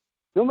patterns.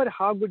 No matter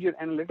how good your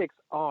analytics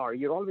are,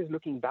 you're always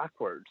looking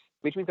backwards,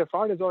 which means the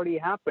fraud has already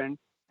happened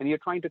and you're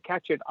trying to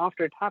catch it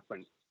after it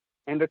happened.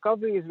 And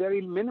recovery is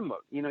very minimal.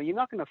 You're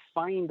not going to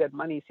find that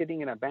money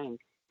sitting in a bank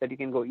that you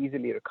can go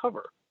easily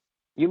recover.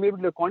 You may be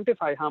able to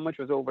quantify how much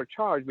was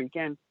overcharged, but you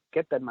can't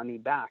get that money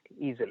back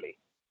easily,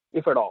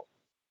 if at all.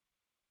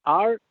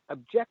 Our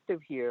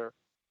objective here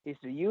is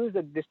to use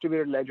the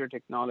distributed ledger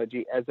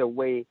technology as a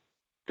way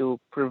to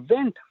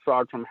prevent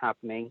fraud from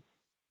happening,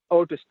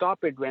 or to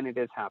stop it when it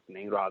is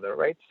happening, rather,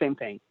 right? Same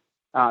thing.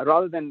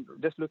 Rather than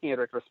just looking at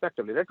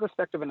retrospectively.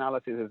 Retrospective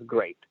analysis is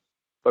great,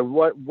 but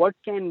what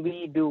can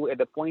we do at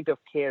the point of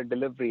care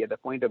delivery, at the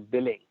point of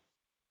billing,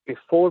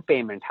 before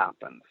payment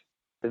happens?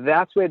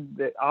 That's where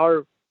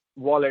our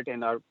wallet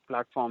and our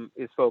platform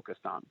is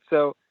focused on.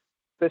 So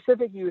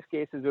specific use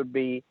cases would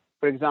be,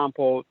 for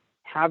example,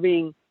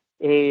 having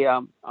a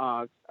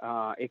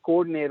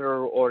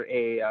coordinator or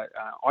a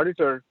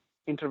auditor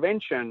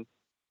intervention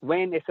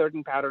when a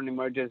certain pattern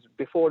emerges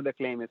before the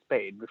claim is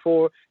paid,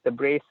 before the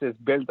brace is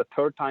billed the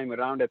third time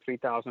around at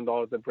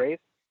 $3,000 a brace.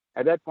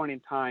 At that point in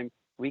time,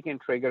 we can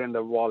trigger in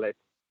the wallet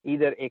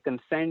either a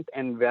consent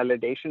and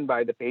validation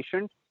by the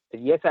patient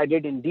that, yes, I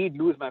did indeed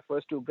lose my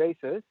first two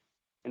braces,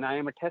 and I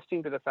am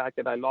attesting to the fact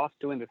that I lost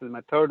two, and this is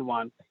my third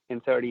one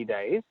in 30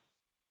 days.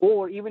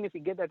 Or even if we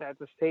get that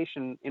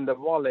attestation in the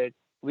wallet,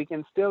 we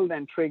can still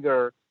then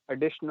trigger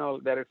additional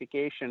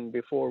verification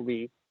before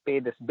we pay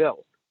this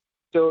bill.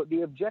 So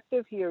the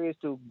objective here is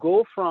to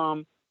go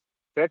from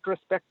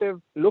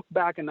retrospective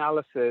look-back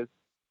analysis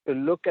to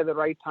look at the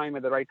right time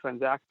at the right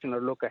transaction,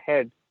 or look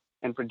ahead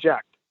and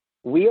project.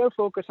 We are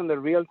focused on the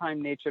real-time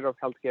nature of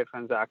healthcare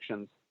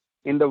transactions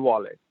in the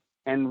wallet,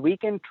 and we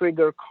can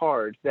trigger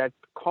cards that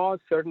cause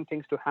certain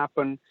things to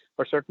happen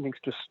or certain things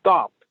to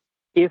stop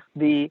if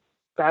the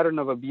pattern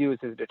of abuse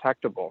is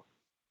detectable.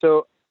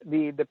 So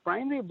the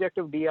primary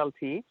objective of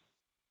DLT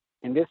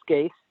in this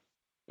case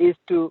is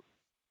to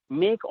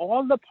make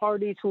all the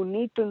parties who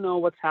need to know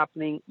what's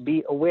happening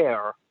be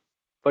aware,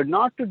 but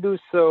not to do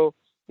so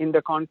in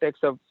the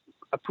context of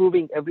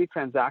approving every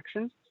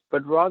transaction,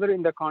 but rather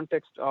in the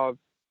context of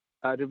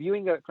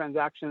reviewing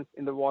transactions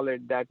in the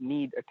wallet that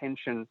need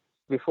attention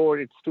before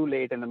it's too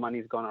late and the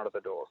money's gone out of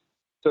the door.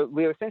 So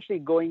we're essentially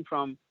going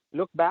from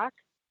look back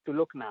to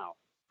look now,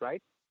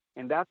 right?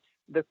 And that's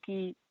the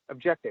key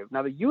objective.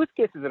 Now, the use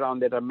cases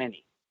around that are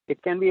many.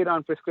 It can be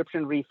around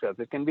prescription refills.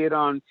 It can be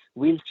around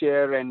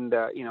wheelchair and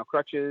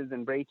crutches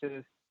and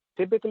braces.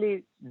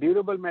 Typically,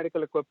 durable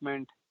medical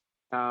equipment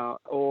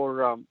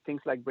or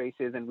things like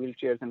braces and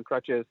wheelchairs and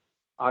crutches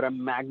are a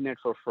magnet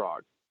for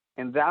fraud.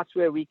 And that's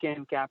where we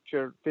can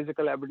capture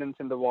physical evidence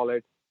in the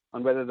wallet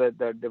on whether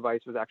the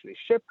device was actually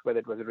shipped, whether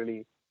it was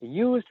really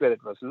used, whether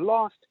it was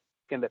lost.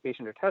 Can the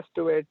patient attest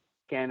to it?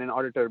 Can an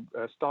auditor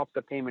stop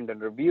the payment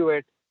and review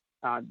it?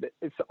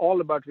 It's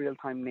all about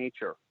real-time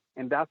nature.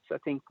 And that's, I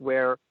think,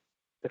 where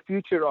the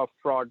future of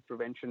fraud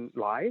prevention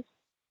lies.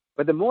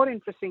 But the more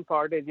interesting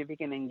part is if we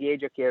can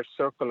engage a care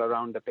circle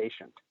around the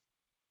patient.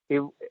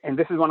 And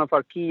this is one of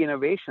our key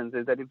innovations,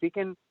 is that if we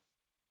can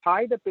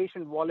tie the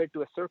patient wallet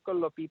to a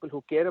circle of people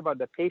who care about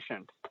the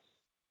patient,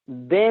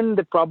 then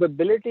the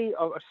probability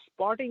of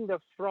spotting the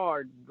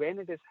fraud when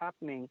it is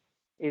happening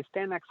is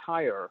 10x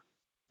higher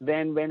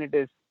than when it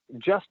is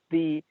just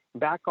the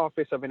back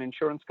office of an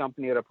insurance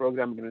company or a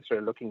program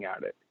administrator looking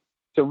at it.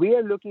 So we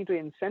are looking to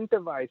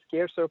incentivize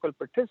care circle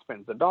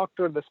participants, the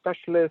doctor, the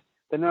specialist,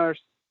 the nurse,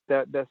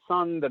 the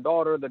son, the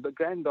daughter, the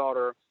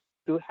granddaughter,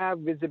 to have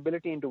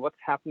visibility into what's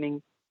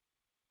happening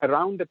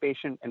around the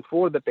patient and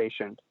for the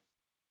patient.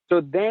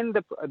 So then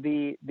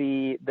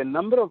the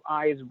number of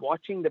eyes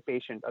watching the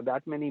patient are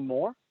that many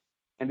more,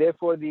 and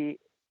therefore the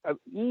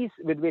ease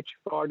with which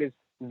fraud is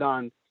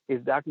done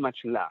is that much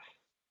less.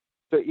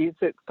 So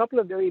it's a couple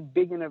of very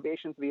big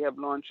innovations we have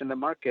launched in the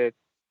market.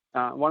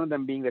 One of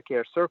them being the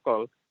Care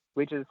Circle,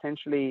 which is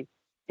essentially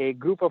a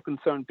group of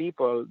concerned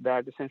people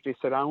that essentially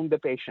surround the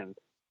patient.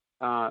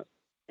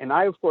 And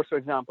I, of course, for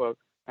example,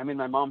 I'm in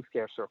my mom's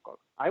Care Circle.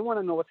 I want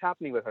to know what's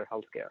happening with her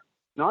healthcare.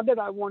 Not that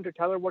I want to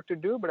tell her what to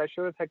do, but I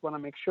sure as heck want to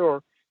make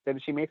sure that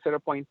if she makes her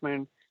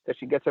appointment, that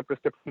she gets her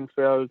prescription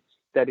filled,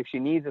 that if she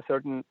needs a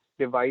certain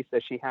device,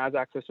 that she has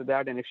access to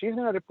that. And if she's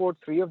going to report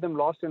 3 of them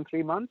lost in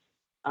 3 months,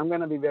 I'm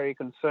going to be very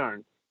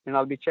concerned, and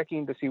I'll be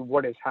checking to see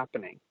what is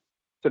happening.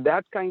 So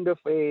that kind of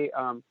a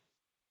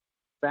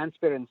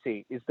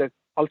transparency is the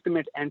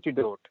ultimate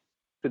antidote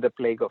to the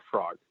plague of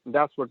fraud.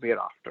 That's what we are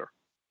after.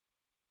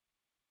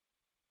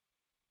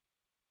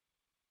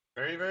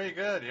 Very, very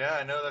good. Yeah,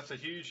 I know that's a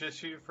huge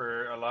issue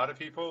for a lot of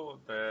people.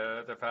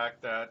 The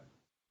fact that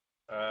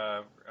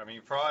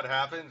fraud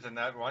happens, and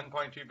that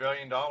 $1.2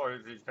 billion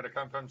is going to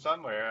come from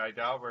somewhere. I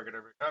doubt we're going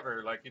to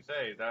recover, like you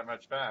say, that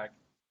much back.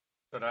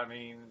 So that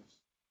means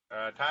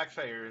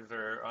taxpayers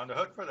are on the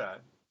hook for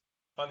that.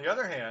 On the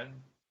other hand,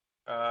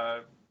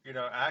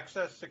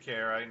 access to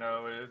care, I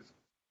know, is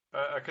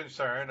a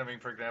concern. I mean,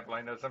 for example,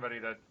 I know somebody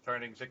that's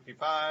turning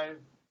 65,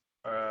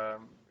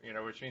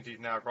 which means he's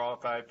now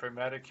qualified for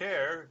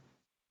Medicare,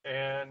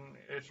 and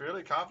it's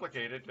really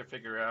complicated to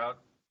figure out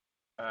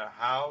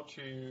how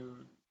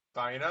to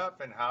sign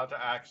up and how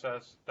to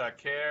access that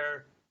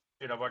care.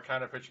 What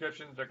kind of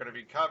prescriptions are going to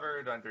be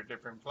covered under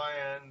different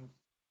plans.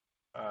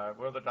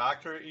 Will the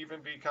doctor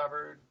even be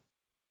covered?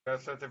 So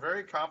it's a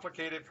very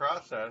complicated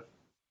process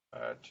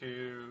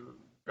to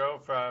go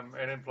from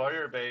an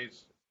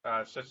employer-based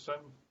system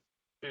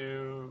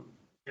to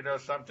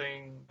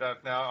something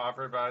that's now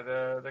offered by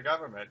the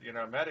government,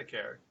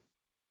 Medicare.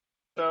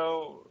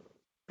 So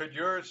could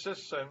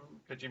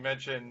you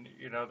mention,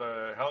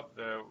 the health,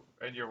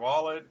 in your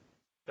wallet,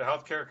 the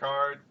healthcare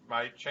card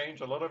might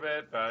change a little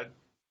bit, but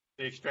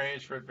the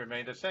experience would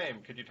remain the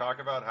same. Could you talk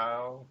about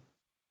how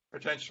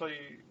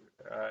potentially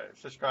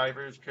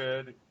subscribers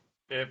could,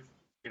 if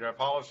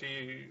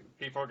policy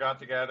people got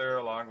together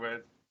along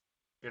with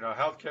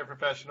healthcare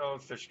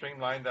professionals to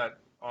streamline that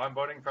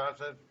onboarding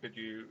process? Could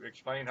you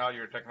explain how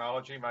your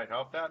technology might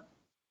help that?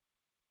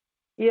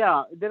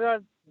 Yeah, there are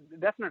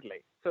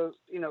definitely. So,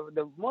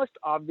 the most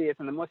obvious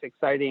and the most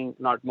exciting,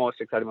 not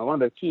most exciting, but one of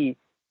the key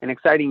and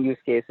exciting use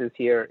cases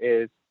here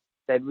is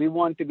that we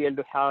want to be able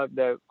to have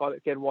the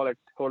Care Wallet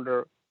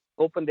holder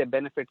open their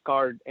benefit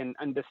card and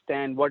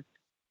understand what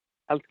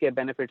healthcare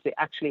benefits they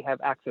actually have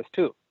access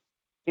to.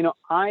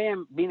 I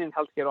am been in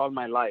healthcare all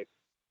my life,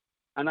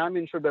 and I'm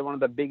insured by one of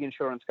the big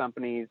insurance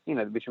companies,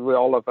 which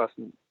all of us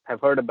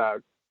have heard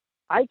about.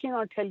 I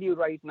cannot tell you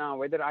right now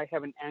whether I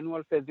have an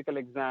annual physical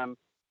exam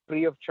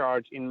free of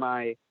charge in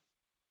my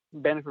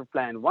benefit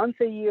plan once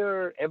a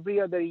year, every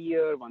other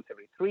year, once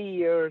every 3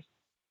 years.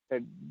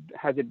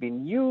 Has it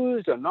been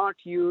used or not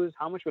used?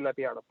 How much will I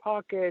pay out of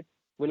pocket?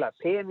 Will I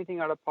pay anything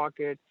out of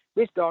pocket?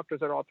 Which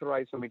doctors are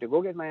authorized for me to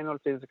go get my annual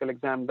physical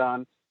exam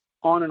done?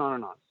 On and on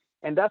and on.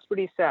 And that's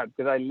pretty sad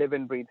because I live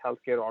and breathe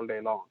healthcare all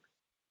day long.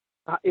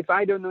 If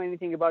I don't know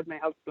anything about my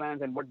health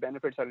plans and what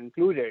benefits are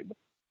included,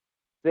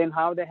 then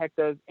how the heck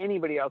does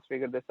anybody else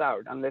figure this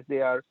out unless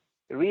they are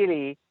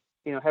really,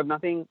 have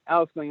nothing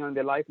else going on in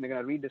their life and they're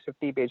going to read this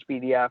 50-page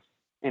PDF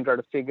and try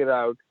to figure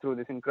out through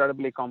this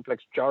incredibly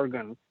complex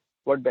jargon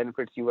what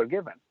benefits you were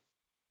given.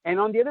 And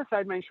on the other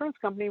side, my insurance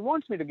company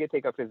wants me to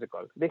take a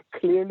physical. They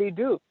clearly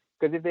do,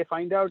 because if they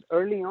find out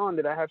early on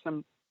that I have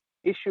some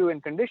issue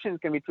and conditions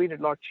can be treated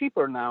a lot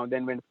cheaper now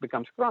than when it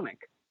becomes chronic.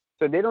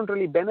 So they don't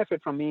really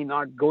benefit from me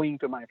not going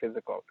to my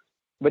physical,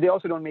 but they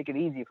also don't make it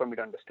easy for me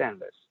to understand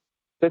this.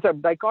 So it's a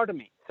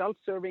dichotomy,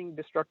 self-serving,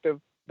 destructive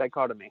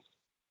dichotomy.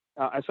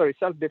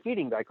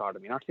 Self-defeating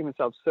dichotomy, not even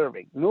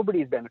self-serving.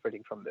 Nobody is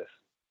benefiting from this.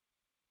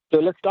 So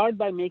let's start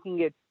by making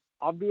it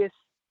obvious,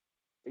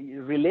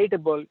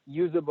 relatable,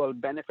 usable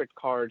benefit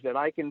cards that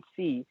I can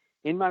see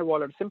in my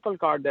wallet. Simple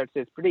card that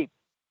says, Pradeep,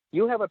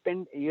 you have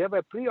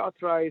a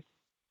pre-authorized,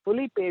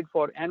 fully paid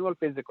for annual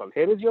physical.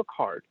 Here is your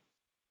card.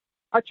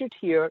 Touch it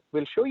here.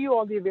 We'll show you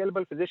all the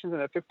available physicians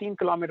in a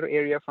 15-kilometer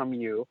area from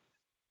you,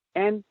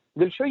 and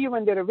we'll show you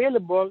when they're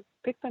available.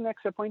 Pick the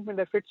next appointment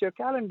that fits your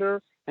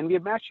calendar, and we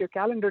match your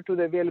calendar to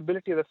the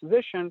availability of the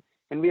physician,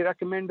 and we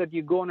recommend that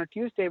you go on a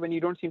Tuesday when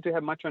you don't seem to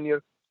have much on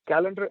your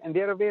calendar, and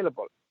they're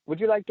available. Would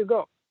you like to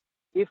go?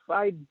 If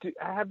I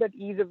have that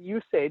ease of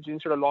usage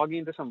instead of logging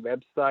into some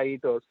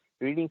website or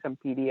reading some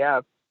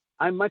PDF,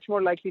 I'm much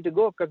more likely to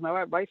go because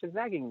my wife is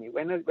nagging me.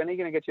 When are you going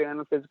to get your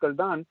annual physical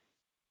done?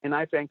 And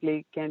I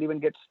frankly can't even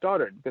get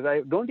started because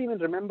I don't even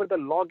remember the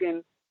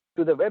login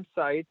to the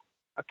website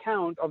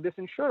account of this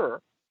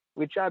insurer,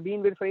 which I've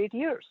been with for 8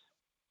 years.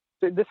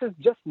 So this is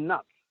just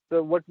nuts.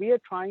 So what we are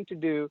trying to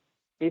do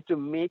is to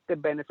make the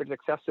benefits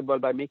accessible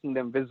by making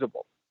them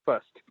visible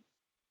first.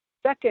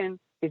 Second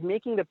is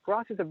making the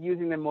process of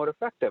using them more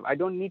effective. I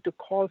don't need to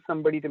call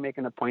somebody to make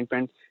an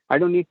appointment. I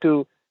don't need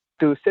to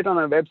sit on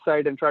a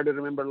website and try to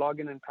remember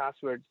login and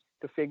passwords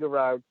to figure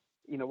out,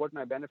 what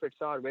my benefits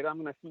are, where I'm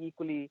going to see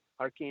equally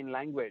arcane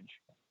language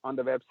on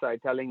the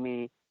website telling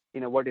me,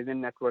 what is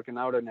in network and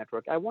out of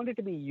network. I want it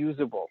to be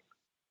usable.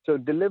 So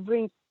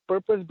delivering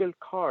purpose-built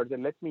cards that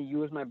let me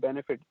use my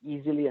benefit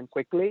easily and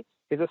quickly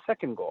is a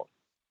second goal.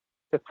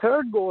 The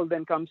third goal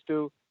then comes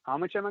to how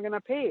much am I going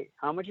to pay?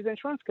 How much is the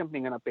insurance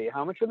company going to pay?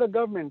 How much will the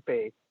government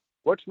pay?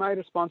 What's my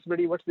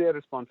responsibility? What's their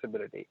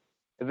responsibility?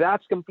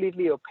 That's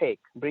completely opaque,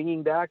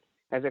 bringing that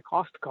as a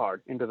cost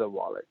card into the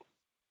wallet.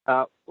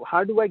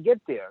 How do I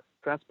get there?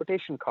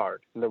 Transportation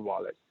card in the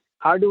wallet.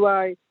 How do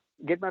I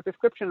get my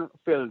prescription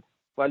filled?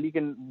 Well, you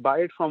can buy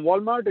it from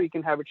Walmart or you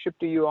can have it shipped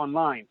to you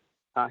online.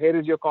 Here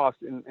is your cost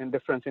in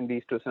difference in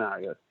these two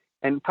scenarios.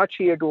 And touch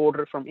here to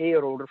order from A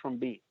or order from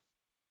B.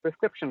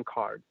 Prescription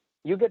card.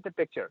 You get the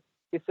picture.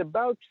 It's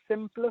about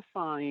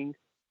simplifying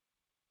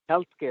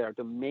healthcare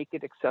to make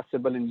it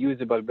accessible and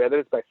usable, whether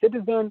it's by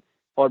citizen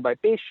or by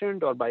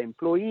patient or by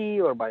employee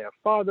or by a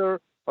father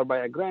or by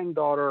a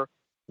granddaughter.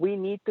 We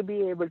need to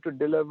be able to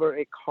deliver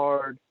a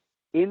card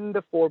in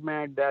the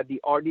format that the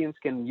audience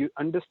can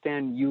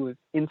understand, use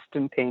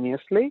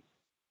instantaneously,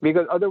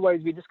 because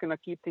otherwise we're just going to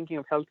keep thinking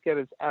of healthcare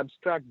as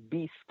abstract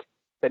beast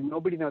that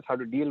nobody knows how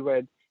to deal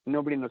with,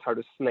 nobody knows how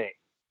to slay.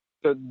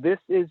 So this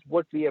is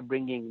what we are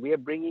bringing. We are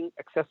bringing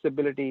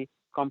accessibility,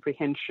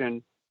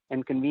 comprehension,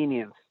 and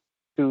convenience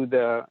to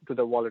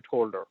the wallet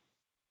holder.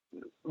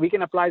 We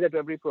can apply that to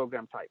every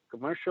program type: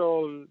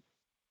 commercial,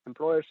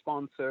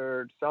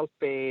 employer-sponsored,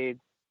 self-paid,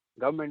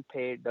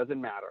 government-paid,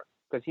 doesn't matter.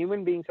 Because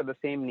human beings have the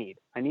same need.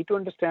 I need to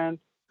understand,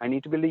 I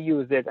need to be able to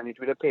use it, I need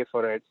to be able to pay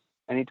for it,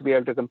 I need to be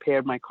able to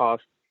compare my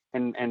costs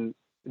and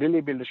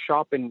really be able to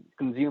shop and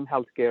consume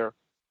healthcare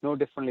no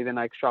differently than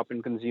I shop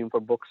and consume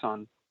for books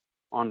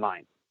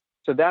online.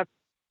 So that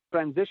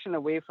transition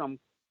away from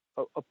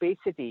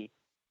opacity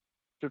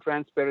to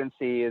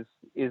transparency is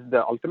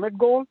the ultimate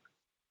goal.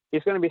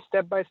 It's going to be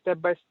step by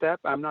step.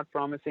 I'm not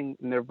promising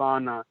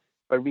nirvana,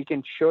 but we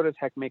can sure as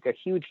heck make a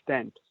huge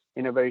dent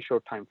in a very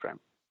short time frame.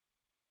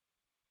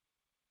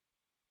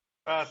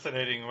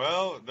 Fascinating.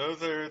 Well,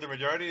 those are the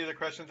majority of the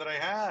questions that I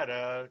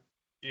had.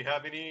 Do you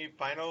have any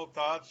final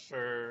thoughts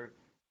or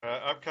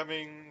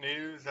upcoming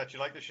news that you'd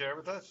like to share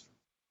with us?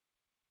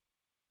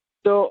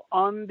 So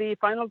on the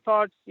final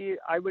thoughts,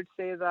 I would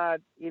say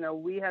that,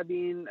 we have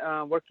been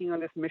working on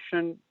this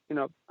mission.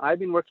 I've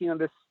been working on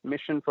this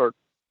mission for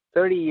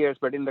 30 years,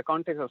 but in the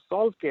context of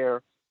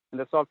SolveCare and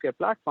the SolveCare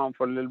platform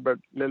for a little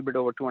bit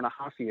over 2.5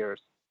 years.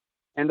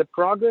 And the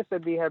progress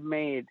that we have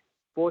made,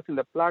 both in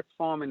the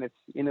platform and its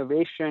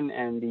innovation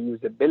and the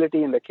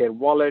usability in the Care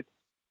Wallet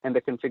and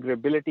the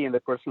configurability and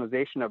the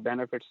personalization of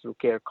benefits through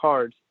Care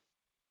Cards,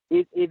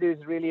 it is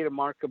really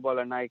remarkable,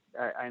 and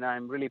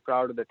I'm really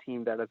proud of the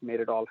team that has made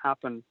it all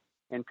happen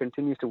and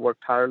continues to work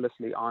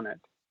tirelessly on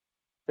it.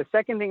 The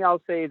second thing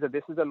I'll say is that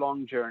this is a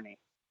long journey.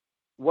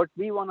 What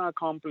we want to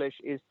accomplish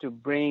is to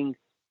bring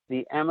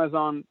the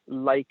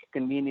Amazon-like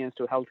convenience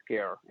to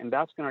healthcare, and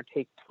that's going to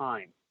take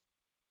time.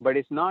 But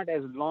it's not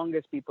as long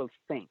as people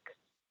think.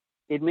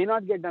 It may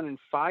not get done in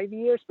 5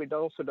 years, but it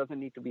also doesn't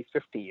need to be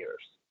 50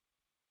 years.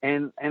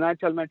 And I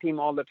tell my team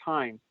all the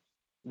time,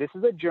 this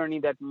is a journey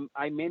that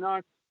we may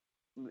not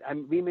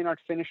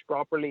finish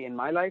properly in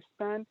my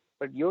lifespan,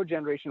 but your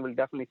generation will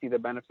definitely see the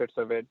benefits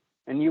of it,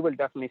 and you will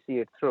definitely see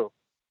it through.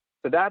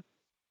 So that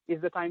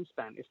is the time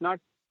span. It's not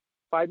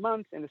 5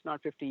 months, and it's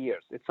not 50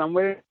 years. It's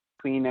somewhere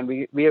between, and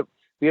we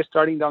are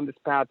starting down this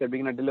path that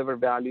we're going to deliver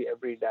value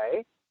every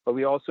day, but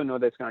we also know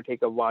that it's going to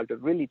take a while to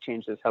really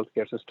change this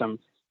healthcare system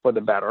for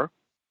the better.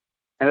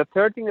 And the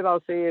third thing that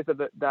I'll say is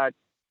that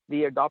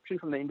the adoption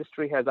from the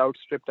industry has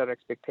outstripped our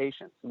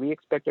expectations. We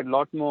expected a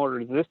lot more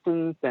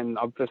resistance and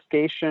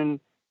obfuscation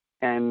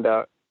and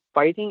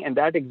fighting, and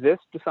that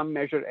exists to some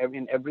measure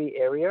in every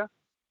area.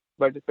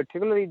 But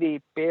particularly the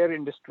payer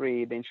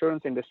industry, the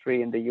insurance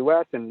industry in the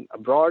US and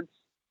abroad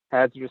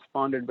has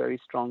responded very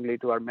strongly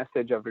to our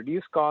message of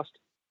reduce cost,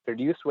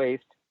 reduce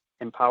waste,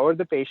 empower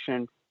the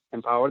patient,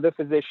 empower the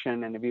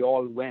physician, and we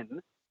all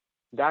win.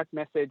 That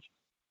message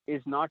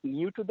is not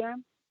new to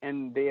them,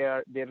 and they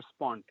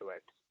respond to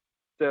it.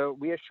 So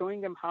we are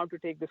showing them how to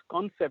take this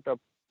concept of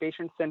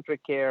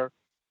patient-centric care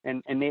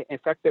and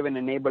effective and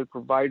enabled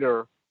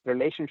provider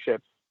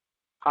relationships.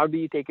 How do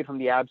you take it from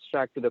the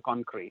abstract to the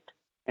concrete?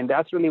 And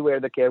that's really where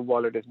the Care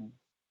Wallet is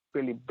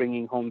really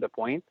bringing home the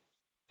point.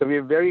 So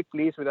we're very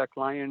pleased with our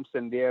clients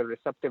and their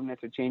receptiveness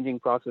to changing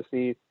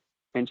processes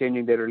and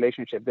changing their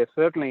relationship. They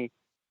certainly,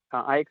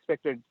 I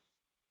expected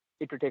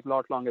it to take a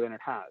lot longer than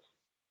it has.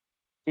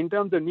 In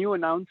terms of new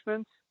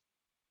announcements,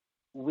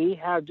 we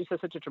have just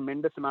such a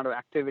tremendous amount of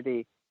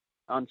activity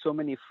on so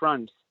many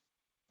fronts,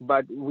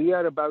 but we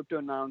are about to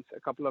announce a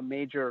couple of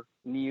major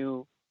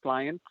new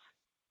clients.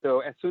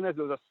 So as soon as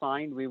those are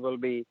signed, we will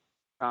be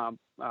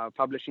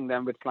publishing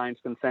them with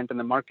clients' consent in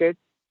the market.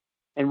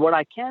 And what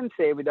I can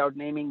say without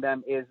naming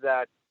them is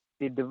that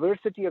the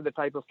diversity of the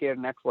type of care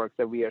networks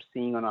that we are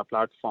seeing on our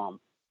platform,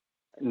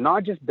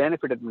 not just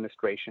benefit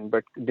administration,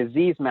 but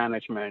disease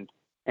management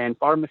and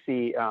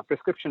pharmacy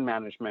prescription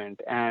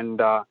management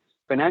and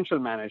financial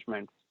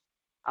management,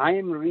 I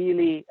am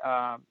really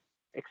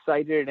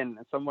excited and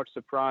somewhat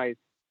surprised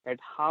at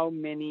how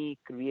many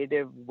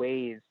creative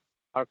ways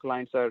our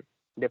clients are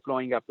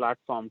deploying our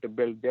platform to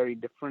build very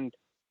different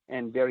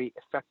and very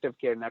effective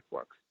care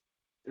networks.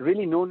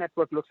 Really, no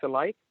network looks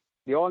alike.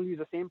 They all use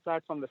the same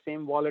platform, the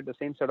same wallet, the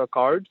same set of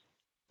cards.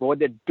 But what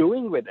they're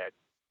doing with it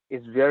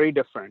is very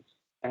different,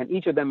 and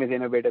each of them is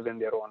innovative in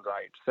their own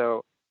right.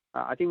 So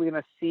I think we're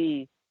going to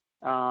see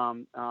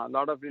a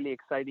lot of really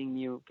exciting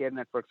new care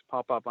networks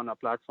pop up on our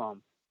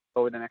platform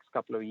over the next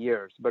couple of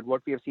years. But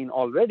what we have seen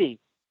already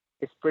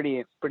is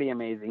pretty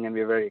amazing, and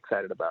we're very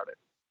excited about it.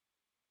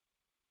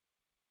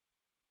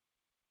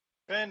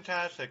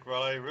 Fantastic.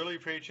 Well, I really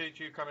appreciate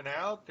you coming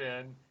out,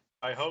 and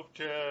I hope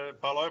to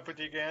follow up with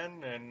you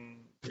again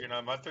in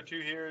a month or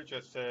two here,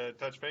 just to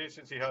touch base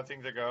and see how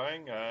things are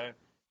going.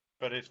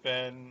 But it's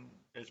been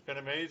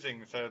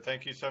amazing. So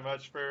thank you so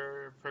much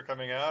for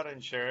coming out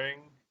and sharing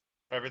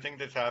everything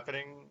that's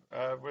happening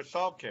with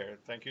SolveCare.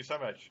 Thank you so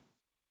much.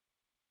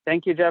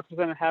 Thank you,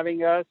 Jefferson, for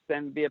having us,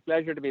 and it'd be a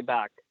pleasure to be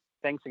back.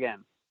 Thanks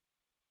again.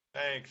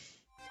 Thanks.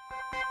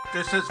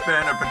 This has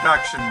been a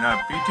production of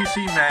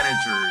BTC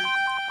Managers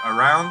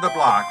Around the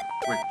Block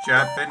with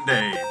Jeff and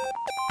Dave.